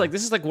to me is like,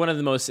 this is like one of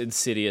the most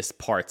insidious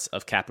parts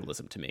of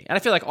capitalism to me. And I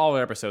feel like all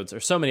our episodes, or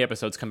so many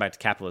episodes, come back to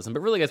capitalism,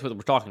 but really that's what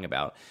we're talking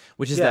about,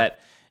 which is that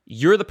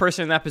you're the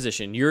person in that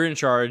position. You're in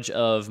charge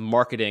of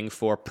marketing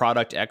for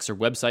product X or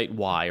website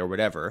Y or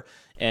whatever,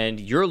 and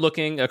you're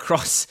looking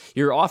across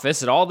your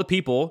office at all the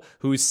people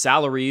whose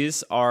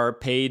salaries are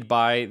paid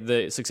by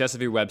the success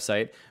of your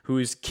website,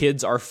 whose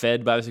kids are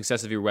fed by the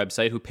success of your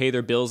website, who pay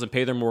their bills and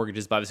pay their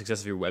mortgages by the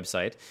success of your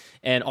website.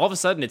 And all of a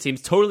sudden, it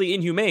seems totally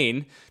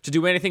inhumane to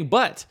do anything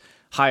but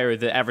hire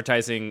the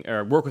advertising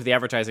or work with the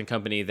advertising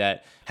company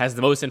that has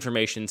the most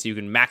information so you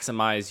can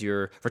maximize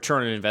your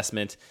return on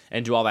investment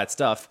and do all that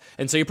stuff.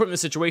 And so you're put in a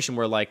situation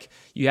where like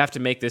you have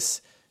to make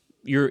this,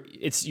 you're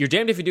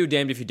damned if you do,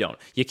 damned if you don't.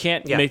 You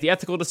can't make the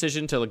ethical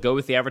decision to go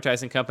with the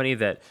advertising company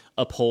that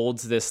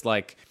upholds this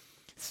like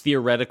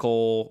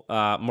theoretical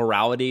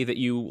morality that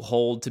you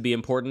hold to be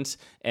important,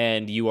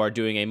 and you are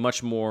doing a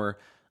much more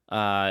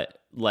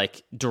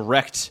like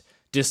direct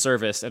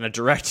disservice and a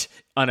direct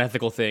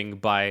unethical thing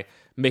by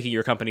making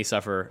your company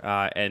suffer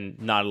and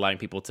not allowing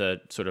people to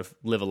sort of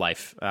live a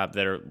life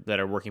that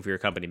are working for your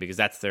company because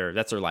that's their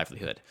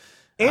livelihood.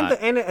 And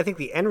I think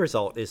the end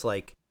result is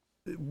like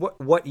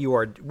what you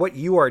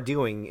are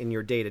doing in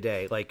your day to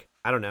day. Like,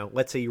 I don't know,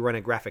 let's say you run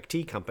a graphic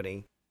tee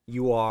company,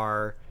 you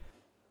are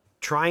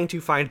trying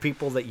to find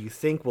people that you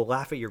think will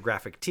laugh at your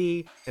graphic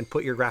tee and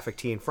put your graphic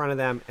tee in front of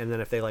them, and then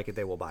if they like it,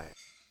 they will buy it.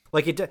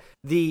 Like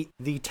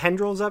the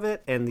tendrils of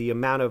it and the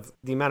amount of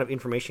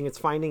information it's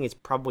finding is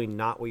probably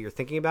not what you're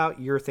thinking about.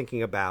 You're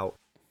thinking about,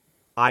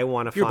 I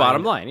want to find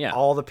bottom line,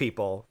 all the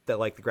people that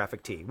like the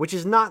graphic tee, which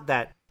is not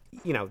that,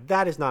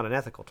 that is not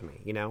unethical to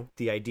me.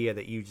 The idea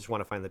that you just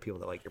want to find the people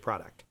that like your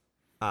product,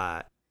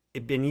 and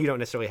you don't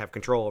necessarily have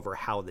control over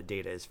how the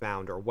data is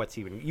found or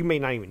you may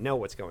not even know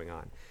what's going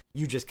on.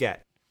 You just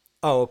get,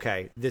 oh,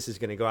 okay, this is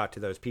going to go out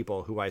to those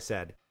people who I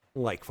said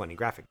like funny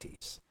graphic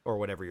tees or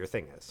whatever your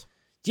thing is.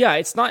 Yeah,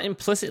 it's not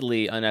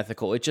implicitly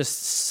unethical. It just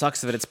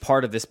sucks that it's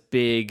part of this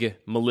big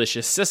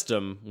malicious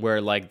system where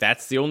like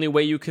that's the only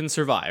way you can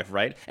survive,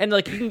 right? And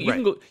like you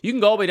can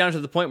go all the way down to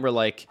the point where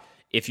like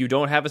if you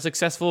don't have a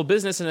successful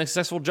business and a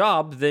successful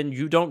job, then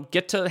you don't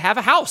get to have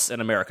a house in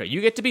America.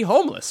 You get to be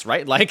homeless,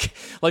 right? Like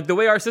the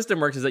way our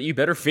system works is that you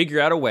better figure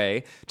out a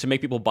way to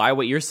make people buy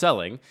what you're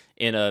selling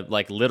in a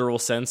like literal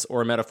sense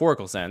or a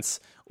metaphorical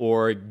sense,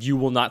 or you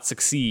will not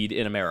succeed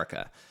in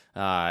America.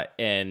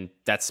 And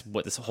that's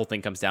what this whole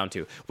thing comes down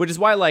to, which is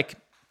why, like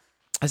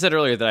I said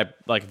earlier, that I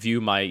like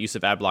view my use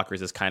of ad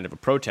blockers as kind of a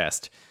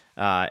protest.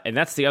 And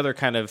that's the other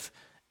kind of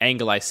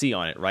angle I see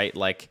on it, right?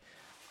 Like,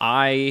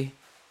 I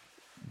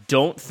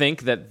don't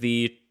think that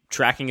the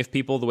tracking of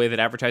people, the way that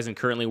advertising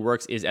currently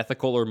works, is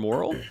ethical or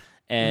moral.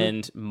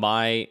 And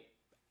my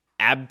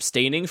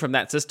abstaining from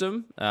that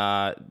system,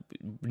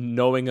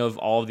 knowing of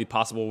all of the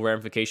possible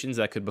ramifications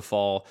that could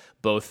befall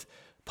both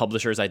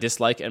publishers I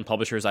dislike and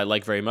publishers I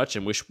like very much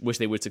and wish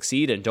they would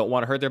succeed and don't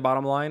want to hurt their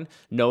bottom line,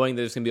 knowing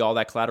there's going to be all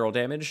that collateral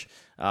damage,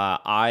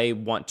 I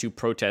want to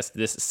protest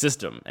this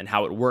system and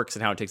how it works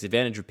and how it takes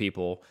advantage of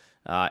people.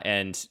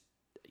 And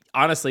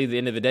honestly, at the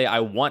end of the day,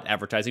 I want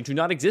advertising to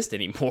not exist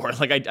anymore.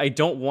 Like, I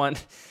don't want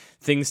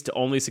things to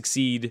only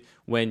succeed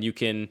when you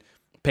can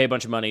pay a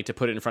bunch of money to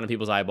put it in front of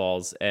people's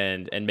eyeballs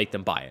and make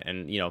them buy it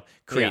and,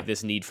 create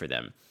this need for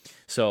them.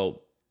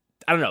 So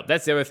I don't know.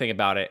 That's the other thing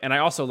about it. And I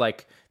also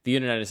like the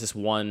internet is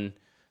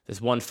this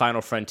one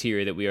final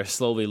frontier that we are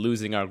slowly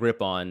losing our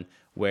grip on,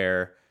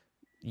 where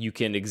you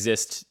can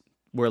exist,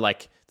 where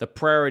like the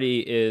priority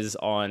is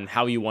on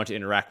how you want to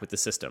interact with the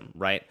system,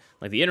 right?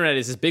 Like the internet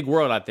is this big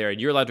world out there,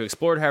 and you're allowed to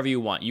explore it however you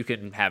want. You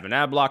can have an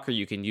ad blocker,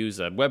 you can use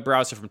a web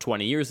browser from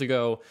 20 years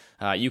ago,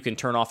 you can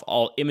turn off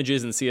all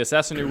images and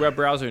CSS in your web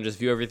browser and just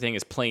view everything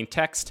as plain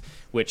text,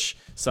 which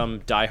some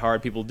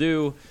diehard people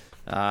do,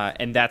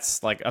 and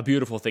that's like a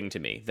beautiful thing to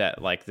me,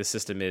 that like the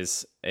system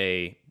is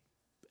an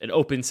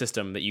open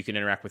system that you can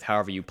interact with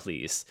however you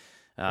please,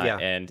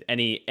 and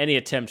any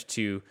attempt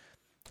to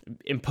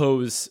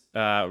impose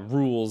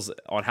rules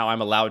on how I'm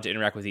allowed to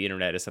interact with the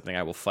internet is something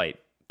I will fight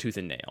tooth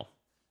and nail.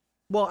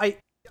 Well,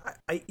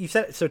 you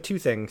said so. Two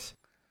things.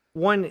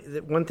 One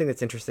thing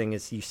that's interesting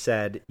is you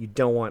said you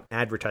don't want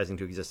advertising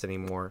to exist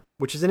anymore,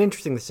 which is an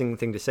interesting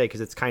thing to say, because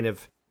it's kind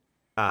of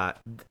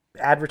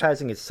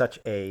advertising is such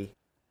a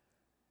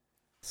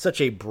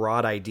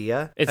broad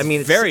idea. It's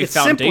very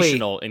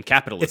foundational in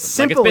capitalism. It's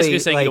simply it's basically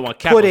saying you don't want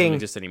capitalism to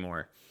exist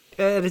anymore.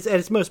 At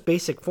its most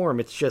basic form,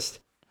 it's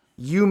just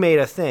you made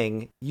a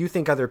thing you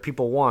think other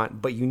people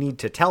want, but you need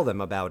to tell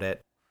them about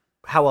it.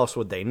 How else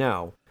would they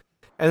know?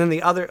 And then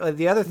the other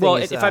thing well,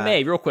 is... if I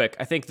may, real quick,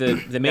 I think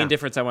the main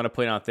difference I want to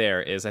point out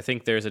there is I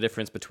think there's a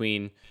difference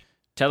between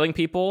telling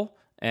people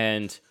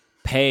and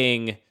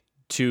paying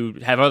to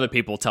have other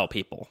people tell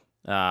people,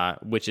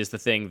 which is the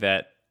thing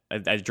that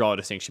I draw a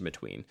distinction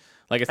between.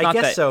 Like, it's not I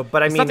guess that, so,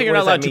 but I mean, it's not that you're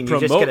not allowed to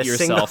promote you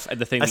yourself at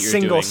the thing that you're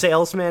doing. A single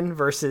salesman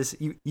versus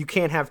you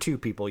can't have two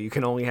people. You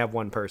can only have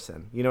one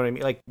person. You know what I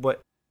mean? Like,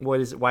 why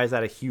is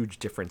that a huge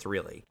difference,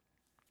 really?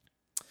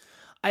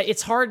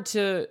 It's hard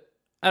to...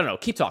 I don't know.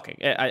 Keep talking.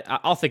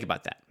 I'll think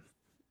about that.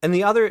 And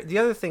the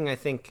other thing I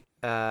think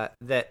that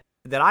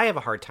I have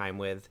a hard time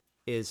with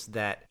is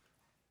that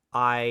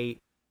I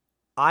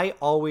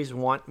always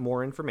want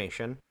more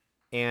information,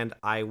 and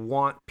I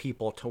want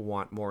people to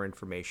want more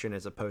information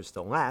as opposed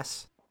to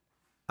less.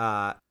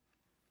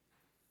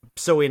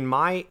 So in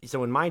my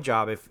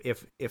job,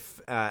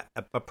 if a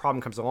problem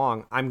comes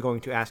along, I'm going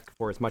to ask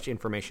for as much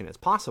information as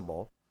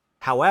possible.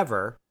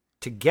 However,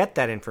 to get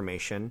that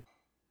information,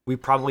 we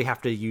probably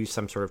have to use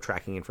some sort of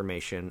tracking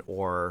information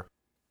or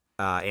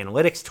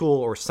analytics tool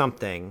or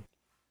something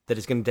that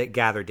is going to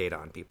gather data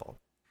on people,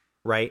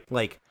 right?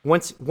 Like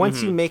once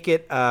you make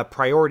it a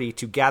priority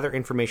to gather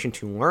information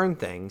to learn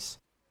things,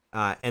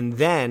 and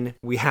then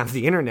we have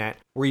the internet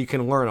where you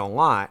can learn a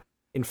lot,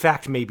 in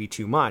fact, maybe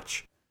too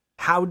much,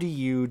 how do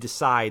you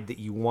decide that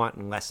you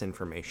want less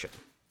information?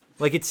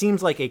 Like, it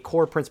seems like a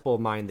core principle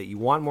of mine that you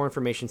want more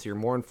information so you're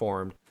more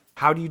informed.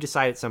 How do you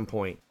decide at some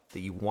point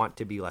that you want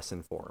to be less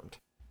informed?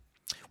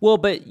 Well,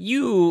 but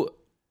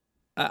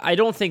I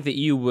don't think that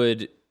you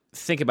would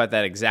think about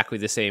that exactly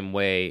the same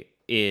way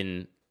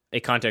in a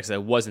context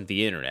that wasn't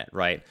the internet,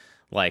 right?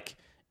 Like,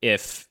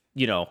 if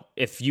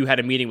you had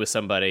a meeting with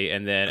somebody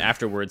and then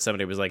afterwards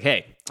somebody was like,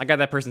 hey, I got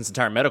that person's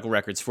entire medical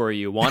records for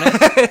you, want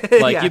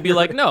it? Like, you'd be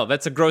like, no,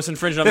 that's a gross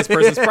infringement on this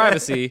person's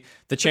privacy.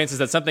 The chances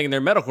that something in their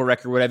medical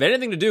record would have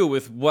anything to do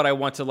with what I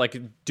want to like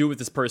do with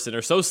this person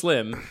are so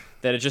slim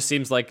that it just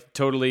seems like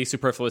totally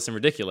superfluous and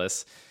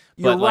ridiculous.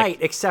 You're right,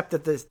 except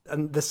that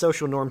the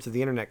social norms of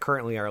the internet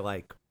currently are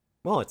like,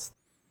 well, it's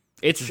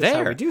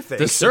there. How we do things.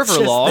 The server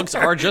logs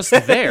are just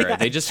there. Yeah,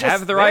 they just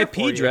have their IP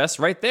address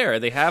right there.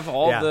 They have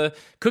all the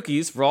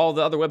cookies for all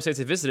the other websites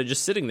they visited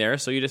just sitting there,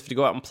 so you just have to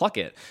go out and pluck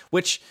it.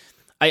 Which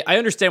I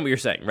understand what you're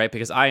saying, right?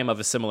 Because I am of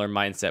a similar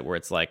mindset where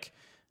it's like,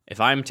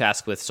 if I'm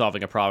tasked with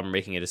solving a problem,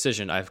 making a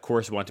decision, I of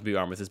course want to be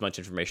armed with as much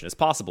information as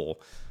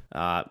possible.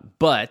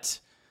 But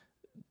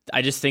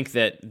I just think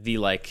that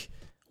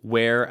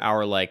where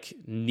our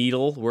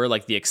where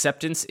the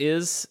acceptance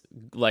is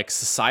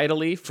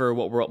societally for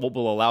what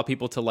will allow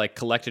people to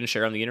collect and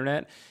share on the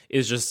internet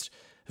is just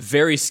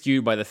very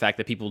skewed by the fact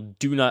that people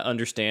do not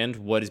understand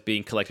what is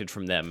being collected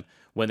from them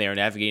when they are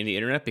navigating the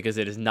internet, because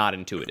it is not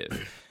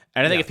intuitive.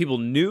 And I think if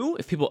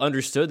people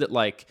understood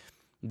that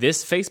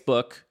this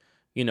Facebook,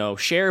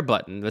 share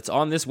button that's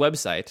on this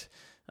website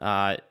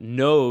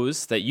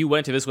knows that you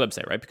went to this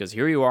website, right? Because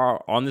here you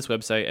are on this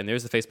website and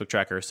there's the Facebook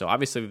tracker. So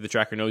obviously the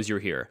tracker knows you're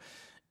here.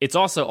 It's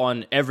also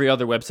on every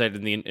other website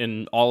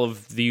in all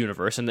of the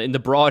universe, and in the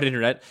broad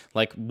internet,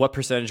 what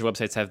percentage of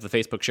websites have the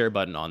Facebook share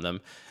button on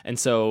them. And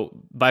so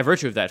by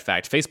virtue of that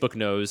fact, Facebook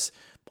knows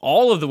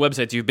all of the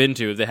websites you've been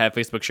to that have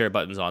Facebook share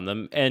buttons on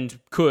them, and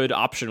could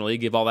optionally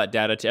give all that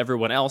data to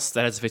everyone else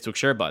that has a Facebook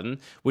share button,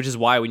 which is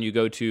why when you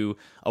go to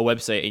a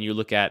website and you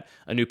look at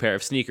a new pair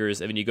of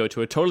sneakers, and then you go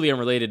to a totally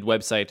unrelated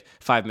website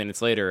 5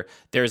 minutes later,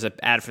 there's an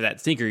ad for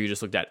that sneaker you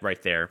just looked at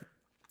right there.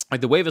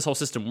 The way this whole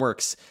system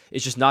works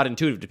is just not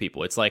intuitive to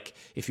people. It's like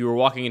if you were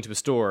walking into a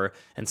store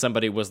and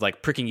somebody was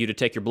pricking you to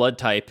take your blood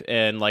type,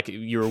 and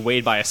you were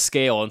weighed by a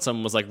scale and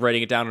someone was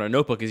writing it down on a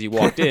notebook as you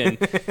walked in,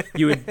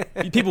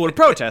 people would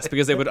protest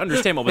because they would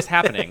understand what was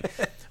happening.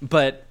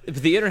 But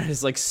the internet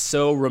is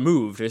so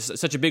removed. There's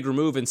such a big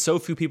remove, and so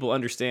few people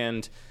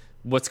understand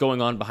what's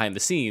going on behind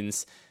the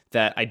scenes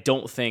that I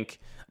think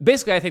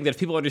that if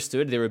people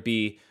understood, there would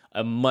be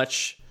a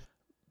much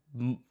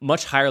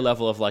much higher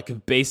level of like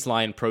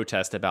baseline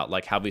protest about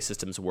like how these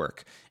systems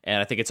work.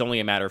 And I think it's only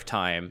a matter of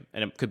time,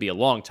 and it could be a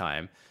long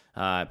time,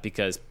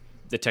 because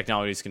the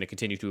technology is going to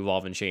continue to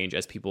evolve and change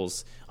as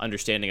people's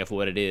understanding of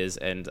what it is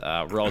and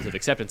relative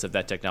acceptance of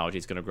that technology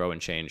is going to grow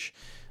and change.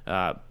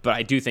 But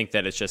I do think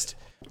that it's just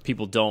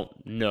people don't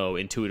know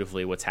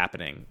intuitively what's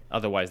happening.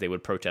 Otherwise, they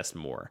would protest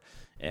more,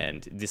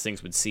 and these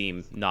things would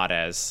seem not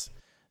as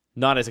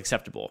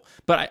acceptable.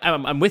 But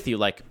I'm with you.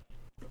 Like,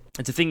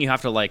 it's a thing you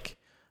have to like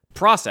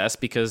process,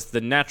 because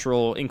the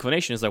natural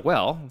inclination is like,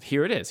 well,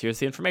 here it is. Here's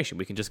the information.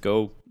 We can just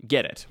go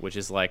get it, which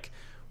is like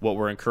what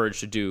we're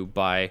encouraged to do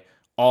by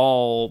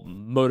all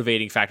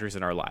motivating factors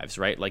in our lives,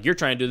 right? Like, you're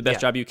trying to do the best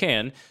job you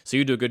can, so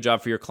you do a good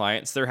job for your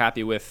clients. They're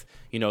happy with,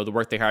 the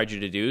work they hired you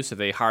to do, so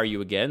they hire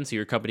you again, so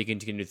your company can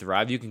continue to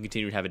thrive. You can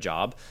continue to have a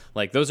job.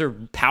 Like, those are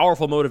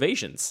powerful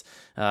motivations,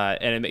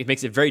 and it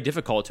makes it very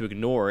difficult to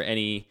ignore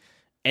any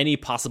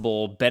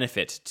possible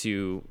benefit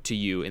to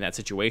you in that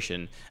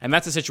situation. And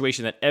that's a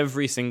situation that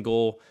every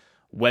single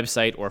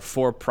website or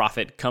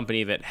for-profit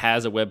company that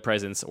has a web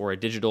presence or a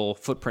digital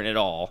footprint at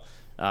all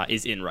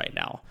is in right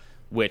now,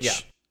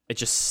 which it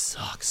just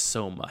sucks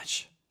so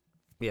much.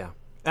 Yeah.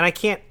 And I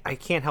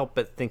can't help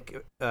but think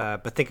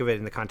of it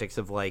in the context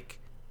of like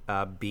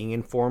being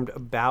informed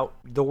about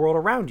the world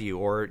around you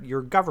or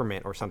your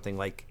government or something.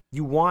 Like,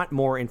 you want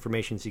more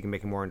information so you can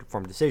make a more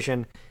informed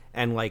decision.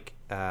 And like,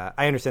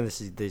 I understand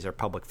these are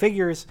public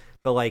figures,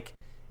 but like,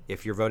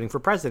 if you're voting for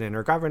president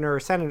or governor or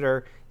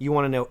senator, you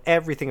want to know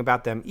everything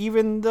about them,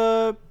 even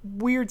the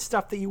weird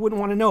stuff that you wouldn't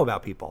want to know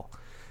about people.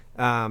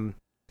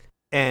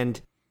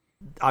 And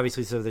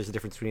obviously, so there's a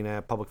difference between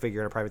a public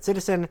figure and a private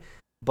citizen,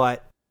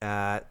 but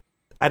I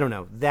don't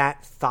know,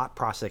 that thought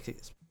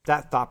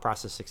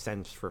process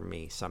extends for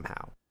me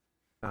somehow.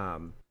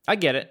 I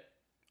get it.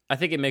 I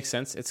think it makes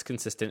sense. It's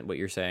consistent what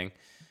you're saying.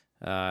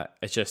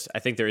 It's just, I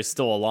think there is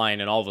still a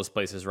line in all those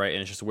places, right?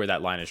 And it's just where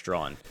that line is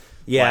drawn.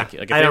 Yeah.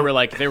 Like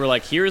if they were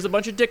like, here's a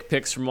bunch of dick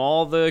pics from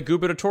all the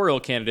gubernatorial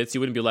candidates, you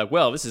wouldn't be like,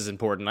 well, this is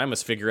important. I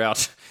must figure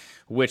out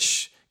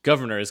which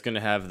governor is going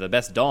to have the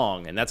best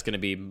dong, and that's going to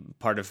be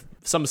part of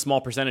some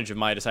small percentage of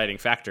my deciding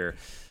factor.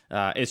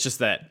 It's just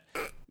that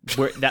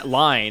that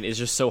line is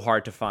just so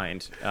hard to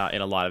find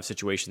in a lot of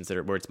situations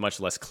where it's much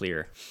less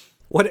clear.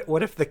 What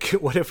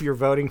if you're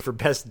voting for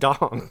best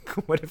dong?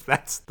 What if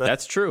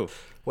that's true?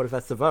 What if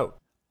that's the vote?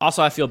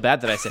 Also, I feel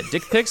bad that I said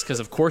dick pics, because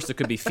of course there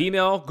could be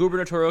female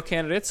gubernatorial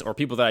candidates or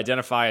people that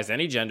identify as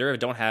any gender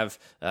don't have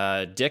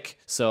dick.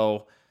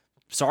 So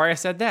sorry I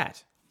said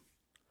that.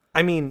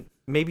 I mean,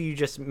 maybe you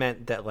just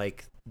meant that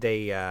like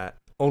they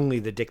only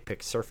the dick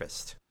pics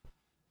surfaced.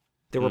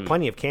 There were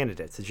plenty of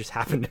candidates. It just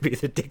happened to be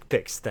the dick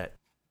pics that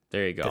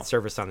there you go that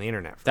surfaced on the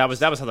internet. That was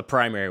how the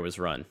primary was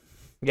run.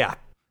 Yeah.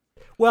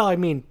 Well, I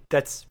mean,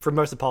 that's for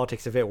most of the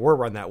politics. If it were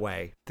run that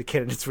way, the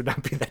candidates would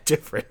not be that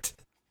different.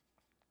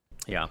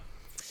 Yeah.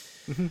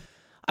 Mm-hmm.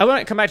 I want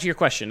to come back to your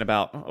question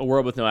about a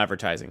world with no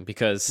advertising,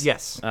 because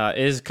yes, it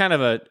is kind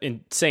of an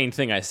insane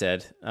thing I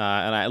said, and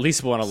I at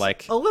least want to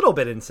like a little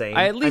bit insane.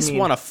 I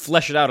want to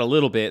flesh it out a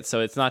little bit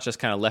so it's not just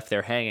kind of left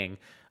there hanging.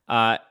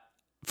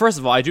 First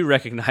of all, I do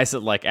recognize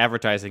that like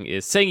advertising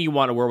is saying you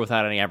want a world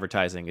without any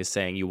advertising is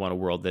saying you want a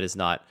world that is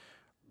not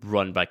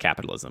run by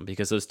capitalism,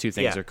 because those two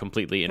things are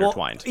completely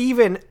intertwined. Well,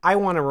 even I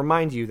want to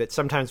remind you that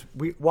sometimes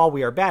while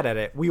we are bad at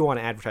it, we want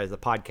to advertise the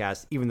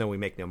podcast even though we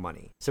make no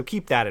money. So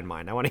keep that in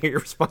mind. I want to hear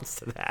your response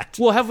to that.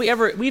 Well,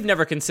 we've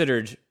never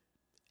considered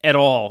at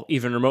all,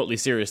 even remotely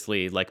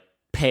seriously, like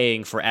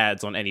paying for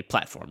ads on any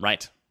platform,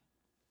 right?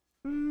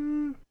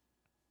 I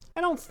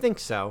don't think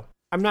so.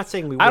 I'm not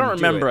saying we wouldn't. I don't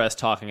remember us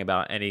talking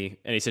about any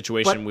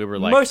situation but we were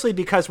like, mostly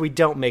because we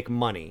don't make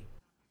money.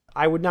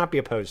 I would not be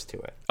opposed to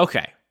it.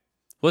 Okay.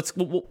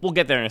 We'll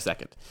get there in a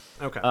second.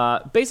 Okay.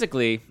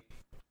 Basically,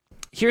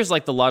 here's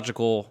the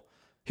logical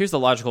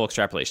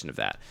extrapolation of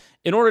that.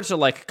 In order to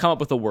like come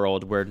up with a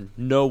world where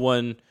no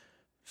one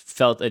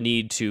felt a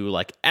need to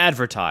like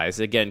advertise,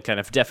 again, kind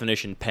of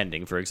definition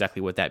pending for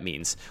exactly what that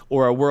means,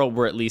 or a world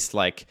where at least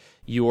like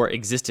your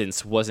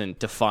existence wasn't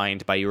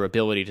defined by your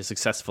ability to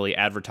successfully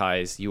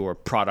advertise your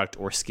product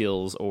or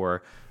skills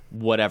or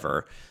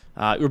whatever.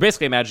 We're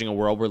basically imagining a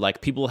world where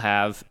like people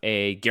have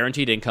a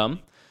guaranteed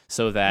income,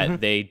 so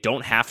that they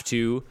don't have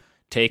to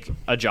take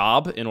a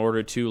job in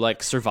order to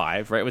like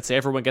survive, right? I would say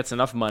everyone gets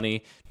enough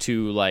money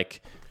to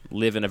like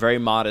live in a very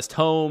modest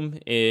home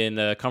in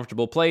a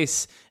comfortable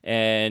place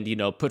and,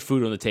 put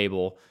food on the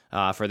table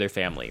for their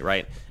family,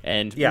 right?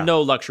 And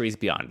no luxuries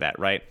beyond that,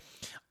 right?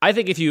 I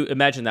think if you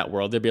imagine that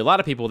world, there'd be a lot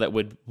of people that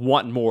would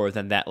want more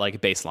than that like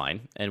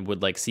baseline and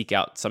would like seek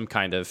out some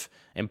kind of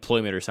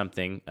employment or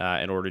something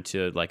in order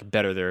to like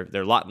better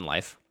their lot in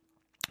life,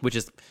 which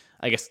is,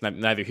 I guess,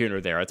 neither here nor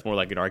there. It's more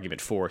like an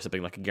argument for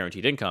something like a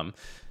guaranteed income.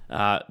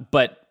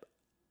 But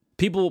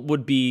people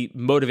would be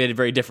motivated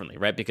very differently,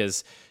 right?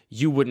 Because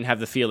you wouldn't have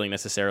the feeling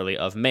necessarily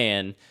of,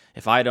 man,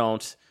 if I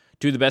don't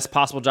do the best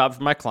possible job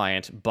for my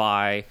client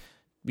by,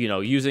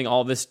 using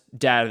all this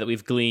data that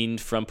we've gleaned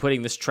from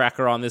putting this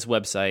tracker on this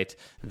website,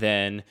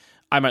 then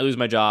I might lose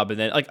my job. And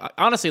then like,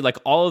 honestly, like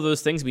all of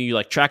those things, when you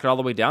like track it all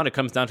the way down, it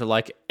comes down to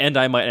like, and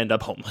I might end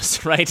up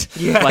homeless, right?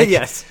 Yeah, like,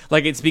 yes.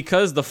 Like it's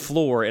because the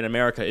floor in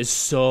America is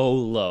so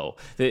low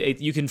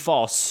that you can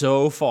fall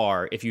so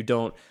far if you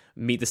don't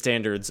meet the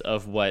standards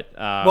of what,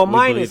 well,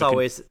 mine is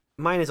always,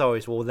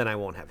 well, then I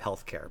won't have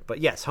health care.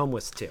 But yes,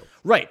 homeless too.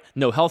 Right.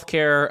 No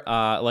healthcare.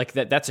 Like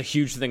that's a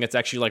huge thing that's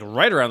actually like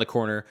right around the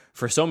corner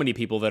for so many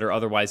people that are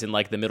otherwise in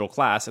like the middle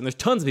class. And there's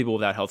tons of people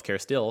without healthcare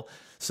still.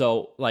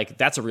 So like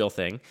that's a real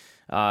thing.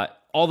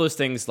 All those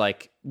things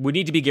like would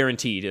need to be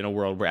guaranteed in a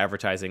world where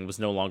advertising was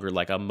no longer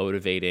like a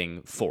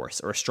motivating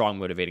force or a strong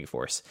motivating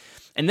force.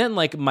 And then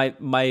like my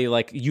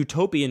like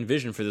utopian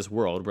vision for this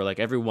world where like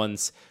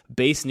everyone's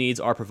base needs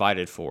are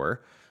provided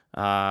for,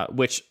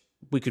 which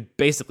we could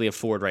basically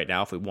afford right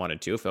now if we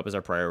wanted to, if that was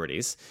our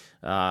priorities.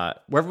 Where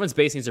everyone's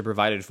base needs are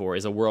provided for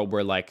is a world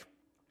where like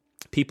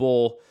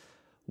people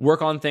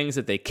work on things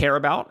that they care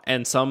about,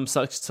 and some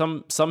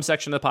section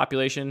of the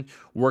population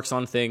works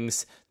on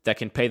things that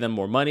can pay them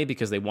more money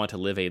because they want to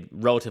live a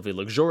relatively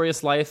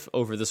luxurious life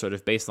over the sort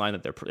of baseline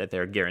that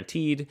they're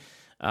guaranteed,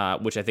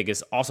 which I think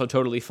is also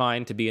totally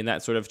fine to be in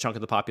that sort of chunk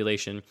of the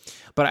population.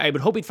 But I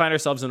would hope we'd find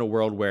ourselves in a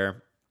world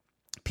where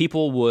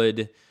people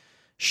would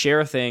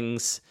share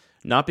things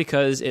not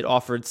because it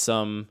offered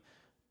some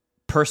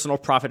personal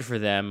profit for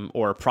them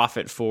or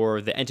profit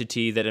for the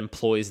entity that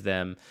employs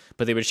them,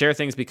 but they would share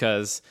things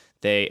because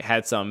they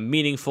had some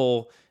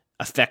meaningful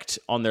effect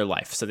on their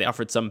life. So they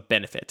offered some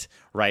benefit,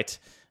 right?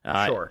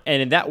 Sure.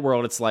 And in that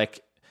world, it's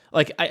like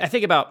I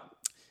think about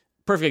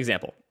perfect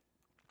example.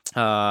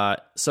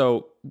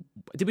 So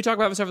did we talk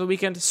about this over the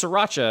weekend?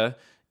 Sriracha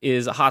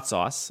is a hot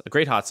sauce, a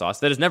great hot sauce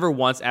that is never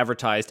once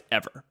advertised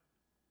ever.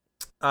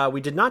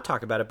 We did not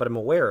talk about it, but I'm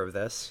aware of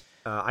this.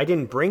 I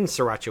didn't bring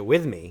sriracha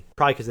with me,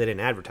 probably because they didn't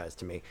advertise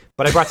to me.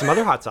 But I brought some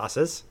other hot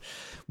sauces.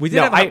 We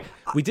did have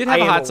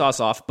a hot sauce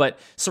off, but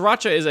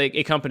Sriracha is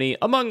a company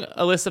among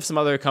a list of some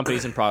other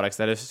companies and products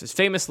that has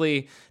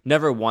famously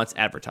never once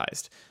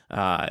advertised.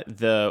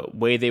 The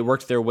way they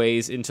worked their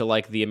ways into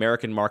like the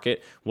American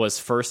market was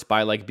first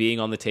by like being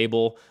on the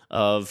table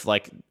of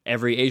like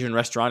every Asian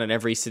restaurant in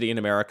every city in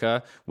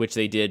America, which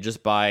they did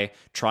just by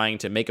trying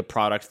to make a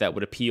product that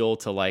would appeal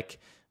to like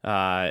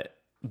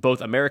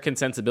both American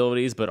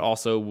sensibilities, but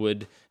also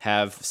would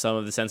have some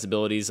of the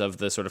sensibilities of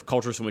the sort of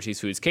cultures from which these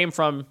foods came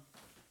from.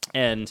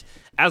 And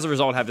as a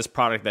result, have this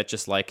product that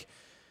just like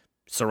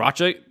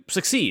Sriracha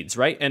succeeds,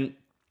 right? And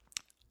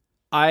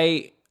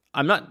I'm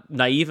not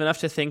naive enough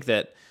to think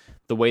that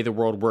the way the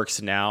world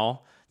works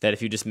now, that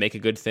if you just make a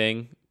good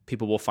thing,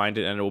 people will find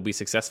it and it will be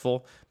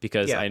successful,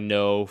 because I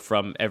know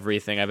from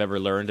everything I've ever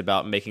learned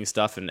about making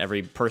stuff and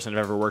every person I've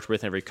ever worked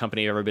with and every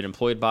company I've ever been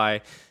employed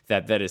by,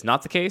 that is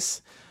not the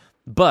case.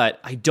 But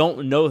I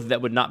don't know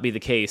that would not be the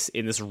case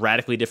in this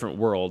radically different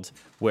world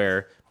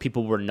where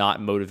people were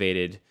not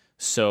motivated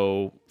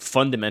so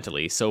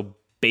fundamentally, so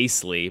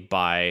basely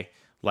by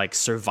like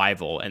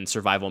survival, and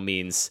survival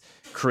means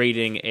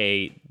creating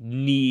a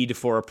need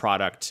for a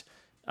product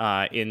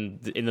in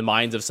the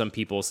minds of some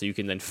people, so you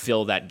can then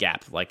fill that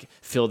gap, like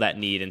fill that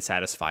need and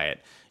satisfy it,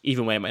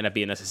 even when it might not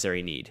be a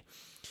necessary need.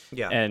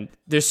 Yeah, and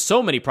there's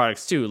so many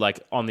products too,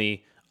 like on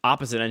the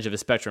opposite end of the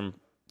spectrum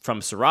from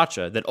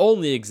Sriracha, that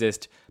only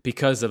exist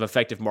because of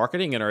effective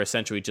marketing and are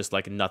essentially just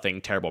like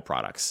nothing terrible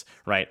products,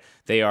 right?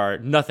 They are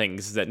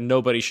nothings that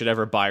nobody should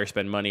ever buy or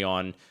spend money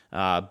on,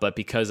 but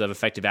because of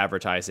effective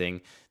advertising,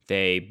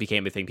 they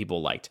became a thing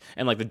people liked.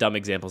 And like the dumb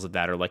examples of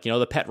that are like,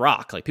 the pet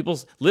rock. Like people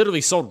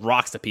literally sold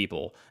rocks to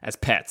people as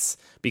pets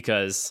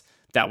because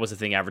that was the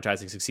thing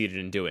advertising succeeded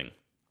in doing.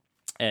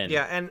 And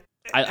yeah, and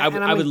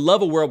I would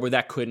love a world where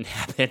that couldn't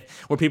happen,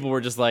 where people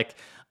were just like,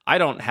 I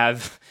don't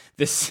have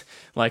this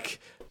like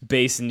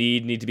base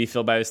need to be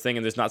filled by this thing,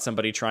 and there's not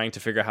somebody trying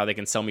to figure out how they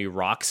can sell me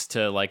rocks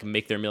to like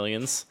make their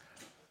millions.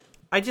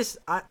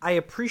 I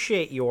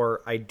appreciate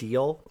your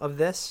ideal of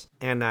this,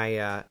 and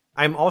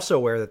I'm also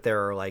aware that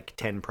there are like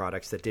 10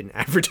 products that didn't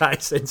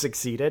advertise and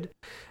succeeded.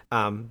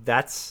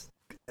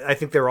 I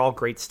think they're all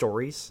great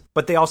stories,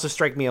 but they also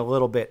strike me a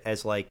little bit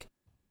as like,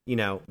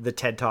 the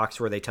TED Talks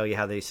where they tell you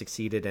how they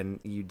succeeded and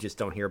you just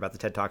don't hear about the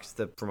TED Talks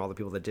from all the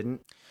people that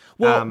didn't.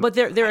 Well, but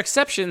they're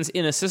exceptions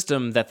in a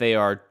system that they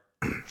are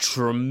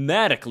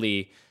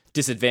dramatically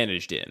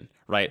disadvantaged in,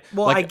 right?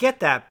 Well, like, I get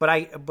that,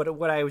 but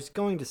what I was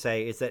going to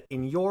say is that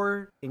in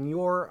your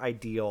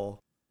ideal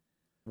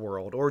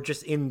world, or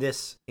just in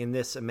this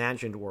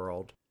imagined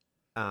world,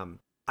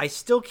 I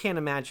still can't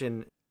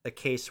imagine a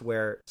case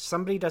where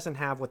somebody doesn't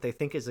have what they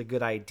think is a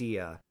good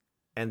idea,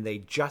 and they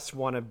just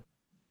want to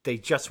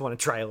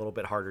try a little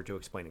bit harder to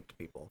explain it to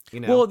people.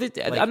 Well,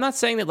 I'm not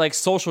saying that like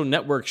social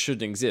networks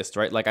shouldn't exist,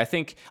 right? Like I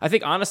think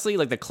honestly,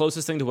 like the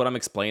closest thing to what I'm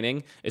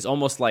explaining is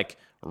almost like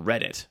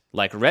Reddit.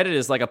 Like Reddit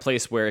is like a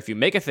place where if you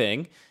make a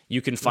thing,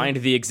 you can find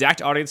the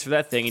exact audience for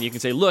that thing, and you can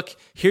say, look,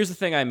 here's the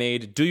thing I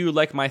made. Do you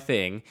like my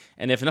thing?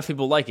 And if enough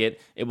people like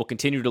it, it will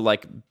continue to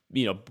like,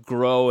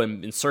 grow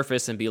and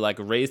surface and be like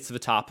raised to the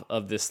top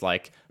of this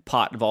like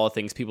pot of all the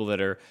things people that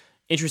are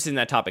interested in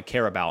that topic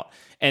care about.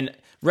 And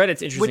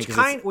Reddit's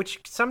interesting, which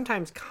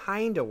sometimes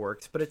kind of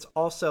works, but it's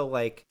also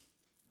like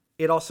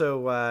it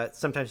also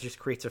sometimes just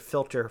creates a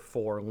filter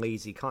for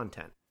lazy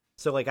content.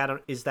 So like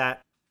is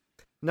that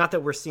not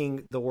that we're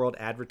seeing the world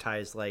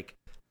advertise like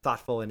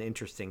thoughtful and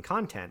interesting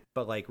content,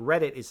 but like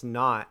Reddit is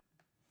not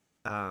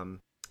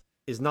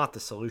the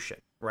solution,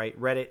 right?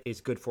 Reddit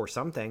is good for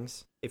some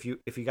things. If you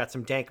got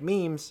some dank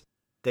memes,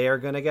 they are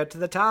going to get to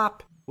the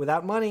top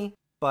without money,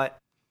 but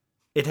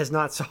it has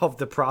not solved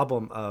the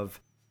problem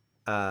of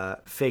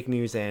fake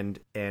news and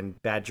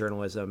bad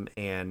journalism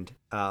and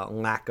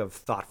lack of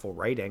thoughtful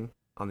writing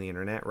on the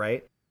internet,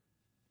 right?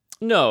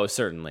 No,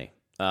 certainly.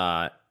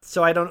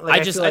 So I don't.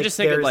 Like, I just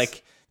think that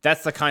like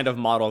that's the kind of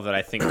model that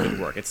I think could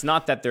work. It's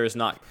not that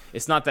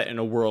it's not that in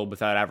a world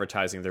without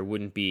advertising there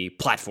wouldn't be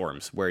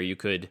platforms where you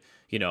could,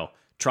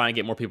 try and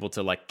get more people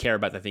to like care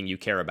about the thing you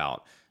care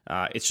about.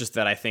 It's just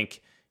that I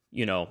think,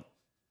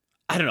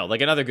 I don't know,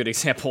 like another good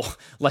example,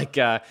 like,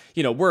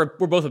 we're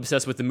both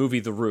obsessed with the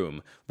movie The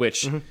Room,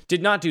 which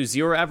did not do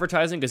zero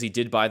advertising because he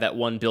did buy that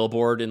one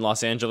billboard in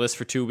Los Angeles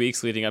for 2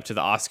 weeks leading up to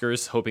the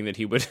Oscars, hoping that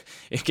he would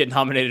get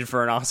nominated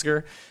for an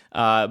Oscar.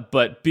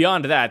 But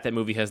beyond that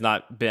movie has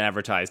not been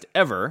advertised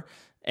ever.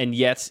 And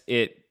yet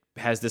it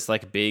has this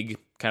like big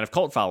kind of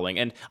cult following.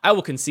 And I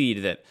will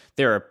concede that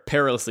there are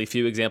perilously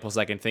few examples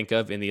I can think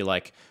of in the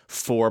like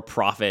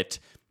for-profit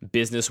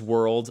business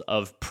world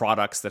of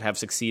products that have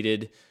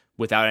succeeded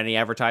without any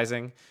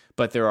advertising,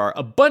 but there are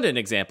abundant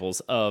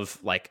examples of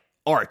like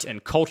art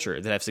and culture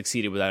that have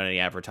succeeded without any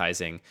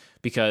advertising,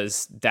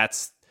 because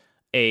that's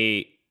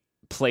a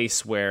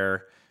place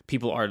where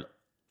people are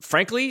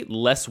frankly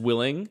less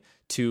willing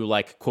to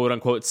like quote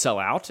unquote sell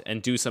out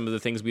and do some of the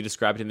things we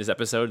described in this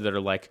episode that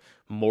are like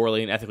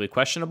morally and ethically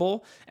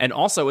questionable. And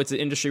also it's an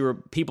industry where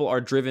people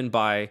are driven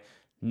by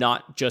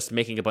not just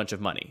making a bunch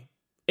of money.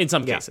 In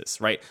some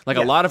cases, right? Like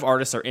a lot of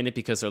artists are in it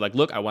because they're like,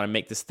 look, I want to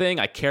make this thing.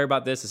 I care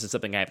about this. This is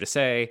something I have to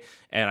say.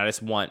 And I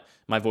just want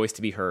my voice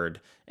to be heard.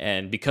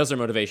 And because their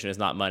motivation is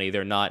not money,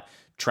 they're not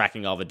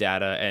tracking all the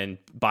data and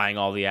buying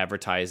all the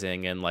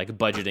advertising and like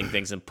budgeting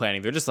things and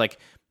planning. They're just like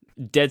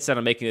dead set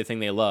on making the thing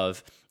they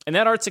love. And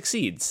that art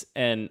succeeds.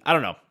 And I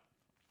don't know.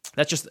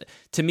 That's just,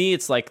 to me,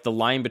 it's like the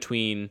line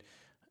between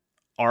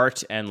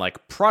art and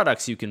like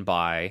products you can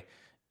buy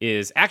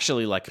is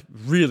actually like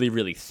really,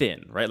 really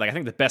thin, right? Like I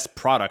think the best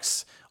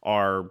products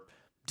are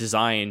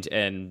designed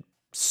and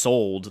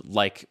sold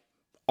like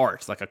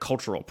art, like a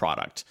cultural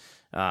product.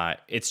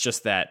 It's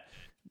just that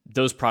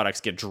those products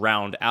get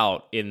drowned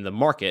out in the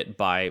market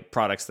by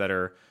products that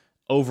are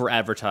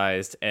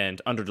over-advertised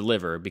and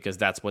under-deliver because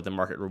that's what the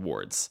market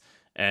rewards.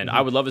 And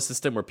I would love a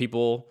system where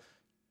people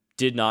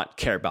did not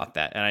care about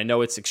that. And I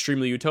know it's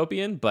extremely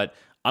utopian, but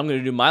I'm going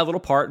to do my little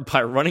part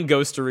by running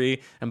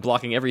Ghostery and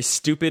blocking every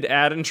stupid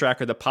ad and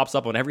tracker that pops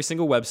up on every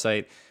single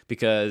website,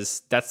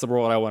 because that's the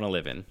world I want to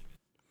live in.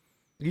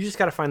 You just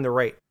got to find the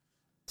right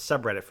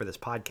subreddit for this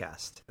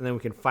podcast, and then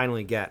we can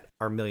finally get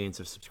our millions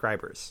of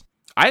subscribers.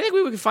 I think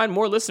we could find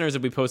more listeners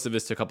if we posted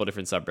this to a couple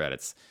different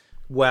subreddits.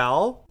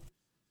 Well,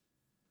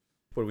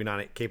 were we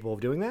not capable of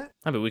doing that?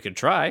 I mean, we could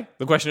try.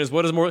 The question is,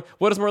 what does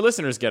more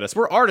listeners get us?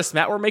 We're artists,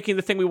 Matt. We're making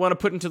the thing we want to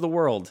put into the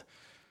world.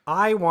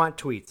 I want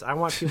tweets. I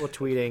want people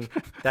tweeting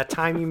that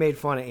time you made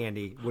fun of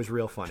Andy was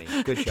real funny.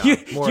 Good job.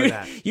 More of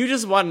that. You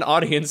just want an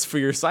audience for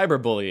your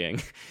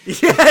cyberbullying.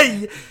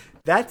 Yeah,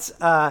 that's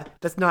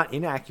not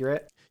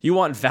inaccurate. You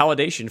want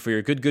validation for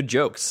your good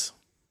jokes.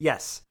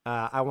 Yes.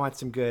 I want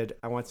some good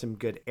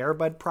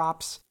Airbud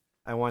props.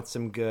 I want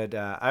some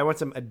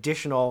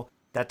additional,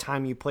 that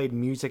time you played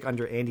music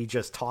under Andy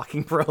just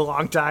talking for a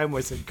long time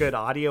was a good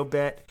audio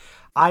bit.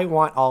 I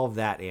want all of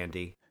that,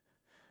 Andy.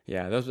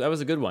 Yeah, that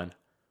was a good one.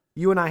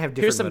 You and I have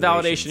different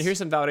motivations. Here's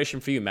some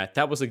validation for you, Matt.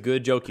 That was a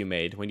good joke you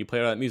made when you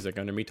played all that music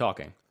under me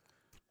talking.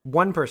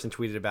 One person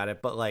tweeted about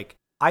it, but like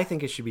I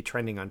think it should be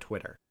trending on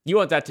Twitter. You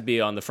want that to be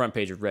on the front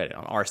page of Reddit,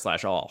 on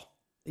r/all.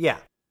 Yeah.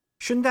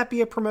 Shouldn't that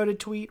be a promoted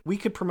tweet? We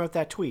could promote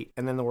that tweet,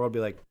 and then the world would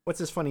be like, what's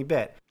this funny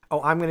bit?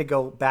 Oh, I'm going to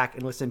go back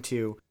and listen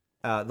to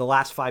the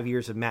last 5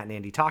 years of Matt and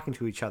Andy talking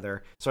to each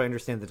other so I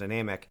understand the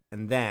dynamic,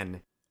 and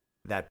then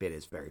that bit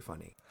is very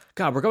funny.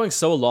 God, we're going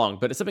so long,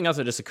 but something else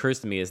that just occurs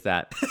to me is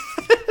that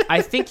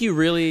I think you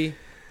really,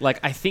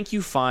 I think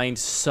you find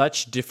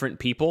such different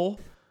people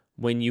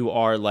when you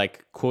are,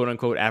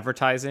 quote-unquote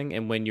advertising,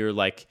 and when you're,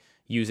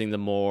 using the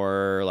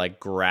more,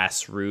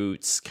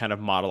 grassroots kind of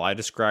model I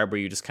described, where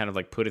you just kind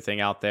of, put a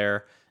thing out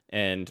there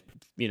and,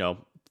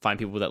 find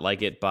people that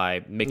like it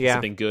by making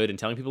something good and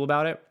telling people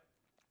about it.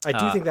 I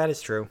do think that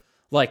is true.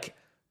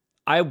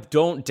 I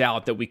don't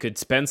doubt that we could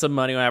spend some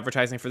money on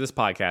advertising for this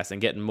podcast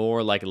and get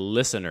more,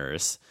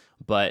 listeners,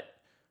 but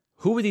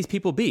who would these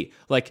people be?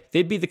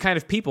 They'd be the kind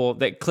of people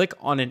that click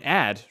on an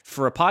ad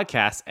for a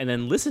podcast and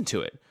then listen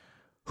to it.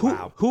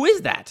 Who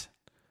is that?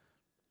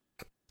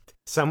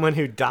 Someone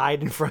who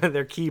died in front of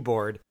their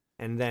keyboard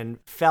and then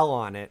fell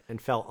on it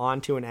and fell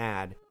onto an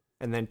ad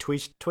and then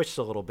twitched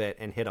a little bit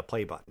and hit a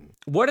play button.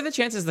 What are the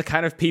chances the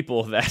kind of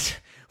people that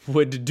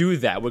would do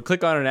that, would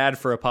click on an ad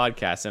for a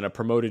podcast and a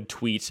promoted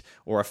tweet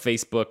or a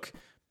Facebook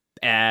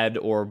ad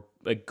or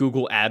a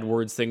Google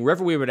AdWords thing,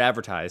 wherever we would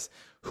advertise,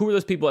 who are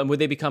those people, and would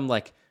they become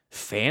like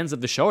fans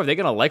of the show? Are they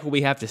going to like what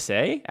we have to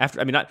say?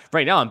 Not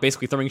right now. I'm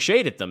basically throwing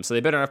shade at them, so they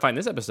better not find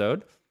this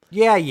episode.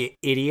 Yeah, you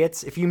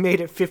idiots. If you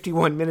made it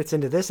 51 minutes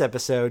into this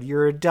episode,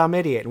 you're a dumb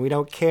idiot, and we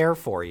don't care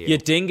for you. You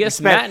dingus.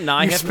 Matt and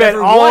I have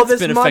never once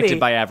been affected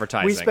by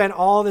advertising. We spent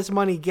all this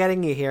money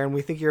getting you here, and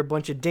we think you're a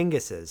bunch of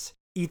dinguses.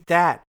 Eat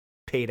that,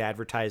 paid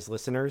advertised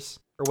listeners.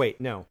 Or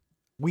wait, no.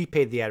 We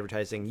paid the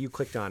advertising. You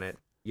clicked on it.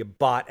 You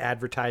bought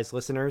advertised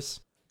listeners.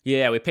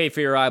 Yeah, we paid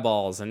for your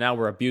eyeballs, and now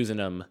we're abusing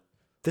them.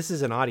 This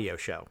is an audio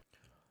show.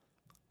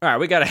 All right,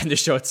 we got to end the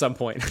show at some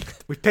point.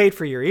 We paid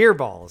for your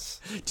earballs.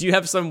 Do you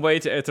have some way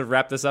to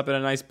wrap this up in a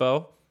nice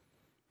bow?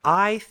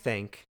 I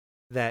think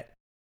that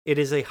it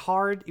is you're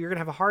going to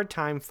have a hard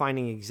time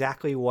finding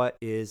exactly what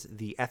is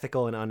the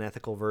ethical and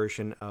unethical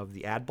version of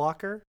the ad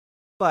blocker.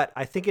 But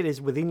I think it is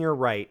within your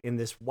right in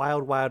this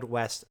wild, wild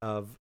west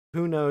of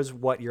who knows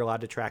what you're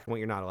allowed to track and what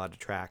you're not allowed to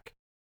track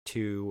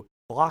to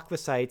block the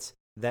sites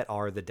that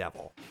are the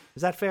devil.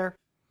 Is that fair?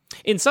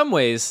 In some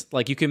ways,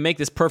 like, you can make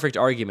this perfect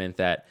argument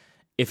that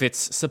if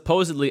it's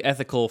supposedly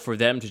ethical for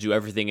them to do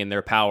everything in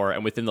their power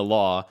and within the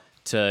law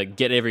to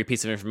get every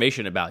piece of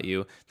information about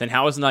you, then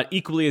how is it not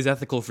equally as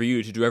ethical for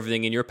you to do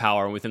everything in your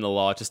power and within the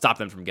law to stop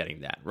them from getting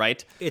that,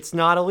 right? It's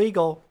not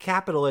illegal.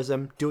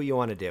 Capitalism. Do what you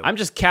want to do. I'm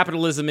just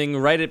capitalisming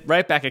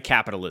right back at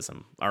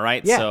capitalism, all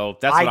right? Yeah, so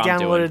that's what I'm doing. I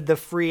downloaded the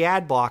free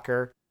ad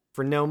blocker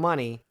for no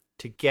money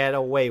to get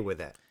away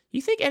with it.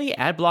 You think any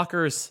ad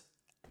blockers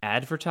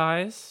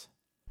advertise?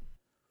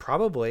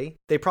 Probably.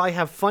 They probably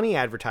have funny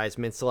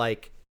advertisements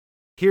like,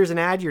 here's an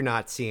ad you're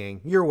not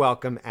seeing. You're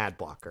welcome, ad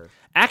blocker.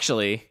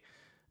 Actually,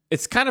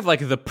 it's kind of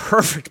like the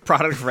perfect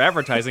product for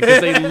advertising because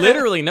they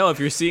literally know if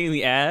you're seeing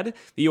the ad that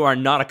you are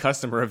not a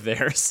customer of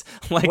theirs.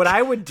 Like, what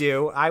I would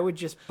do, I would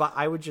just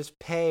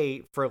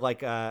pay for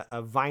like a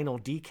vinyl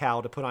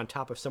decal to put on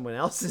top of someone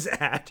else's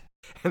ad,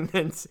 and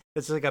then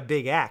it's like a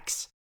big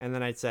X, and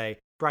then I'd say,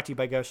 brought to you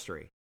by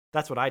Ghostery.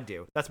 That's what I'd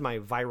do. That's my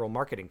viral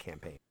marketing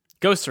campaign.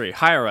 Ghostery,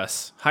 hire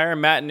us. Hire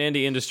Matt and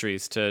Andy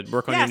Industries to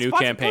work on your new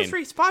campaign.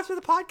 Ghostery, sponsor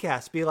the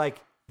podcast. Be like,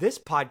 this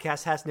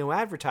podcast has no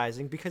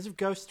advertising because of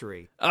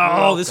Ghostery.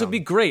 Oh, this would be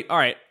great. All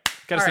right.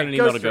 Got to send an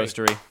email to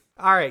Ghostery.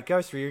 All right,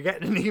 Ghostery, you're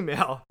getting an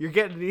email. You're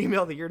getting an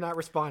email that you're not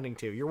responding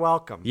to. You're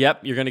welcome.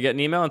 Yep, you're going to get an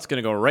email. It's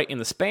going to go right in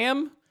the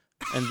spam.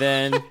 And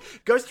then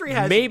Ghostery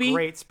has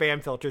great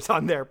spam filters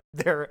on their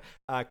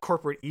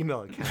corporate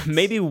email accounts.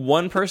 Maybe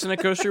one person at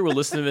Ghostery will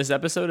listen to this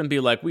episode and be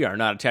like, we are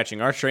not attaching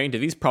our train to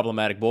these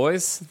problematic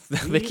boys.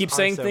 They keep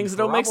saying things that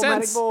don't make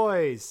sense.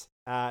 Boys.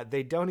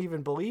 They don't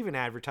even believe in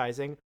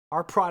advertising.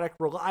 Our product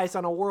relies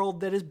on a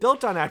world that is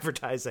built on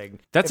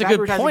advertising. That's a good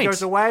point. If advertising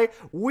goes away,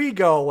 we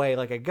go away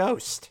like a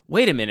ghost.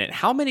 Wait a minute.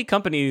 How many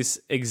companies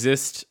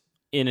exist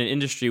in an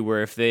industry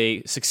where if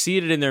they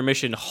succeeded in their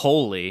mission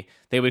wholly,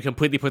 they would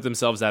completely put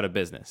themselves out of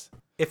business?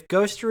 If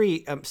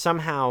Ghostery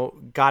somehow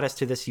got us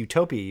to this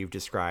utopia you've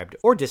described,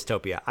 or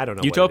dystopia, I don't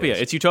know. Utopia. What it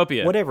is. It's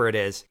utopia. Whatever it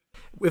is.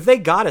 If they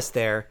got us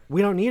there,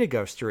 we don't need a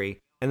Ghostery.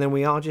 And then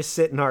we all just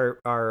sit in our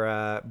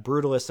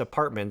brutalist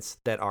apartments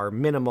that are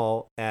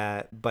minimal,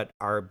 but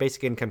our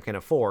basic income can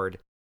afford,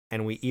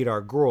 and we eat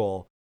our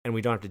gruel, and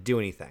we don't have to do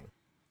anything.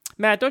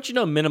 Matt, don't you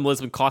know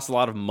minimalism costs a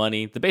lot of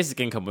money? The basic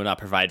income would not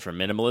provide for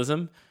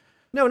minimalism.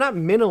 No, not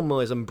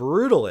minimalism,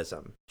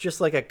 brutalism. Just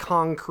like a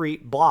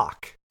concrete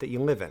block that you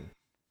live in.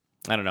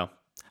 I don't know.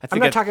 I'm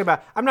not talking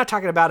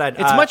about a.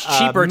 It's much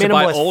cheaper to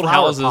buy old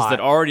houses pot that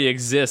already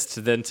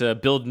exist than to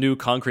build new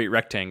concrete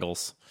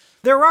rectangles.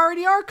 There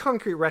already are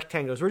concrete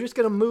rectangles. We're just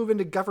going to move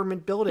into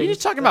government buildings. You're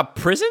just talking about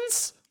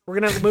prisons? We're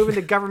going to move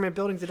into government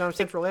buildings that don't have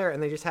central air,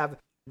 and they just have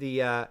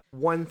the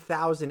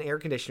 1,000 air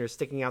conditioners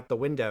sticking out the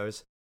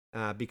windows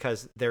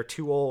because they're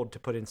too old to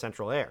put in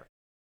central air.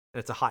 And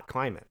it's a hot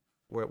climate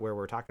where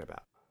we're talking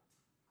about.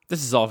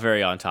 This is all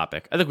very on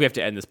topic. I think we have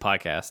to end this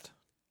podcast.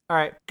 All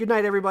right. Good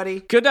night,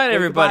 everybody. Good night,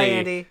 everybody. Goodbye,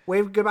 Andy.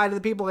 Wave goodbye to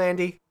the people,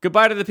 Andy.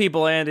 Goodbye to the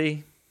people,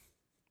 Andy.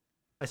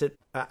 I said,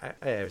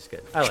 it was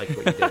good. I like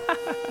what you did.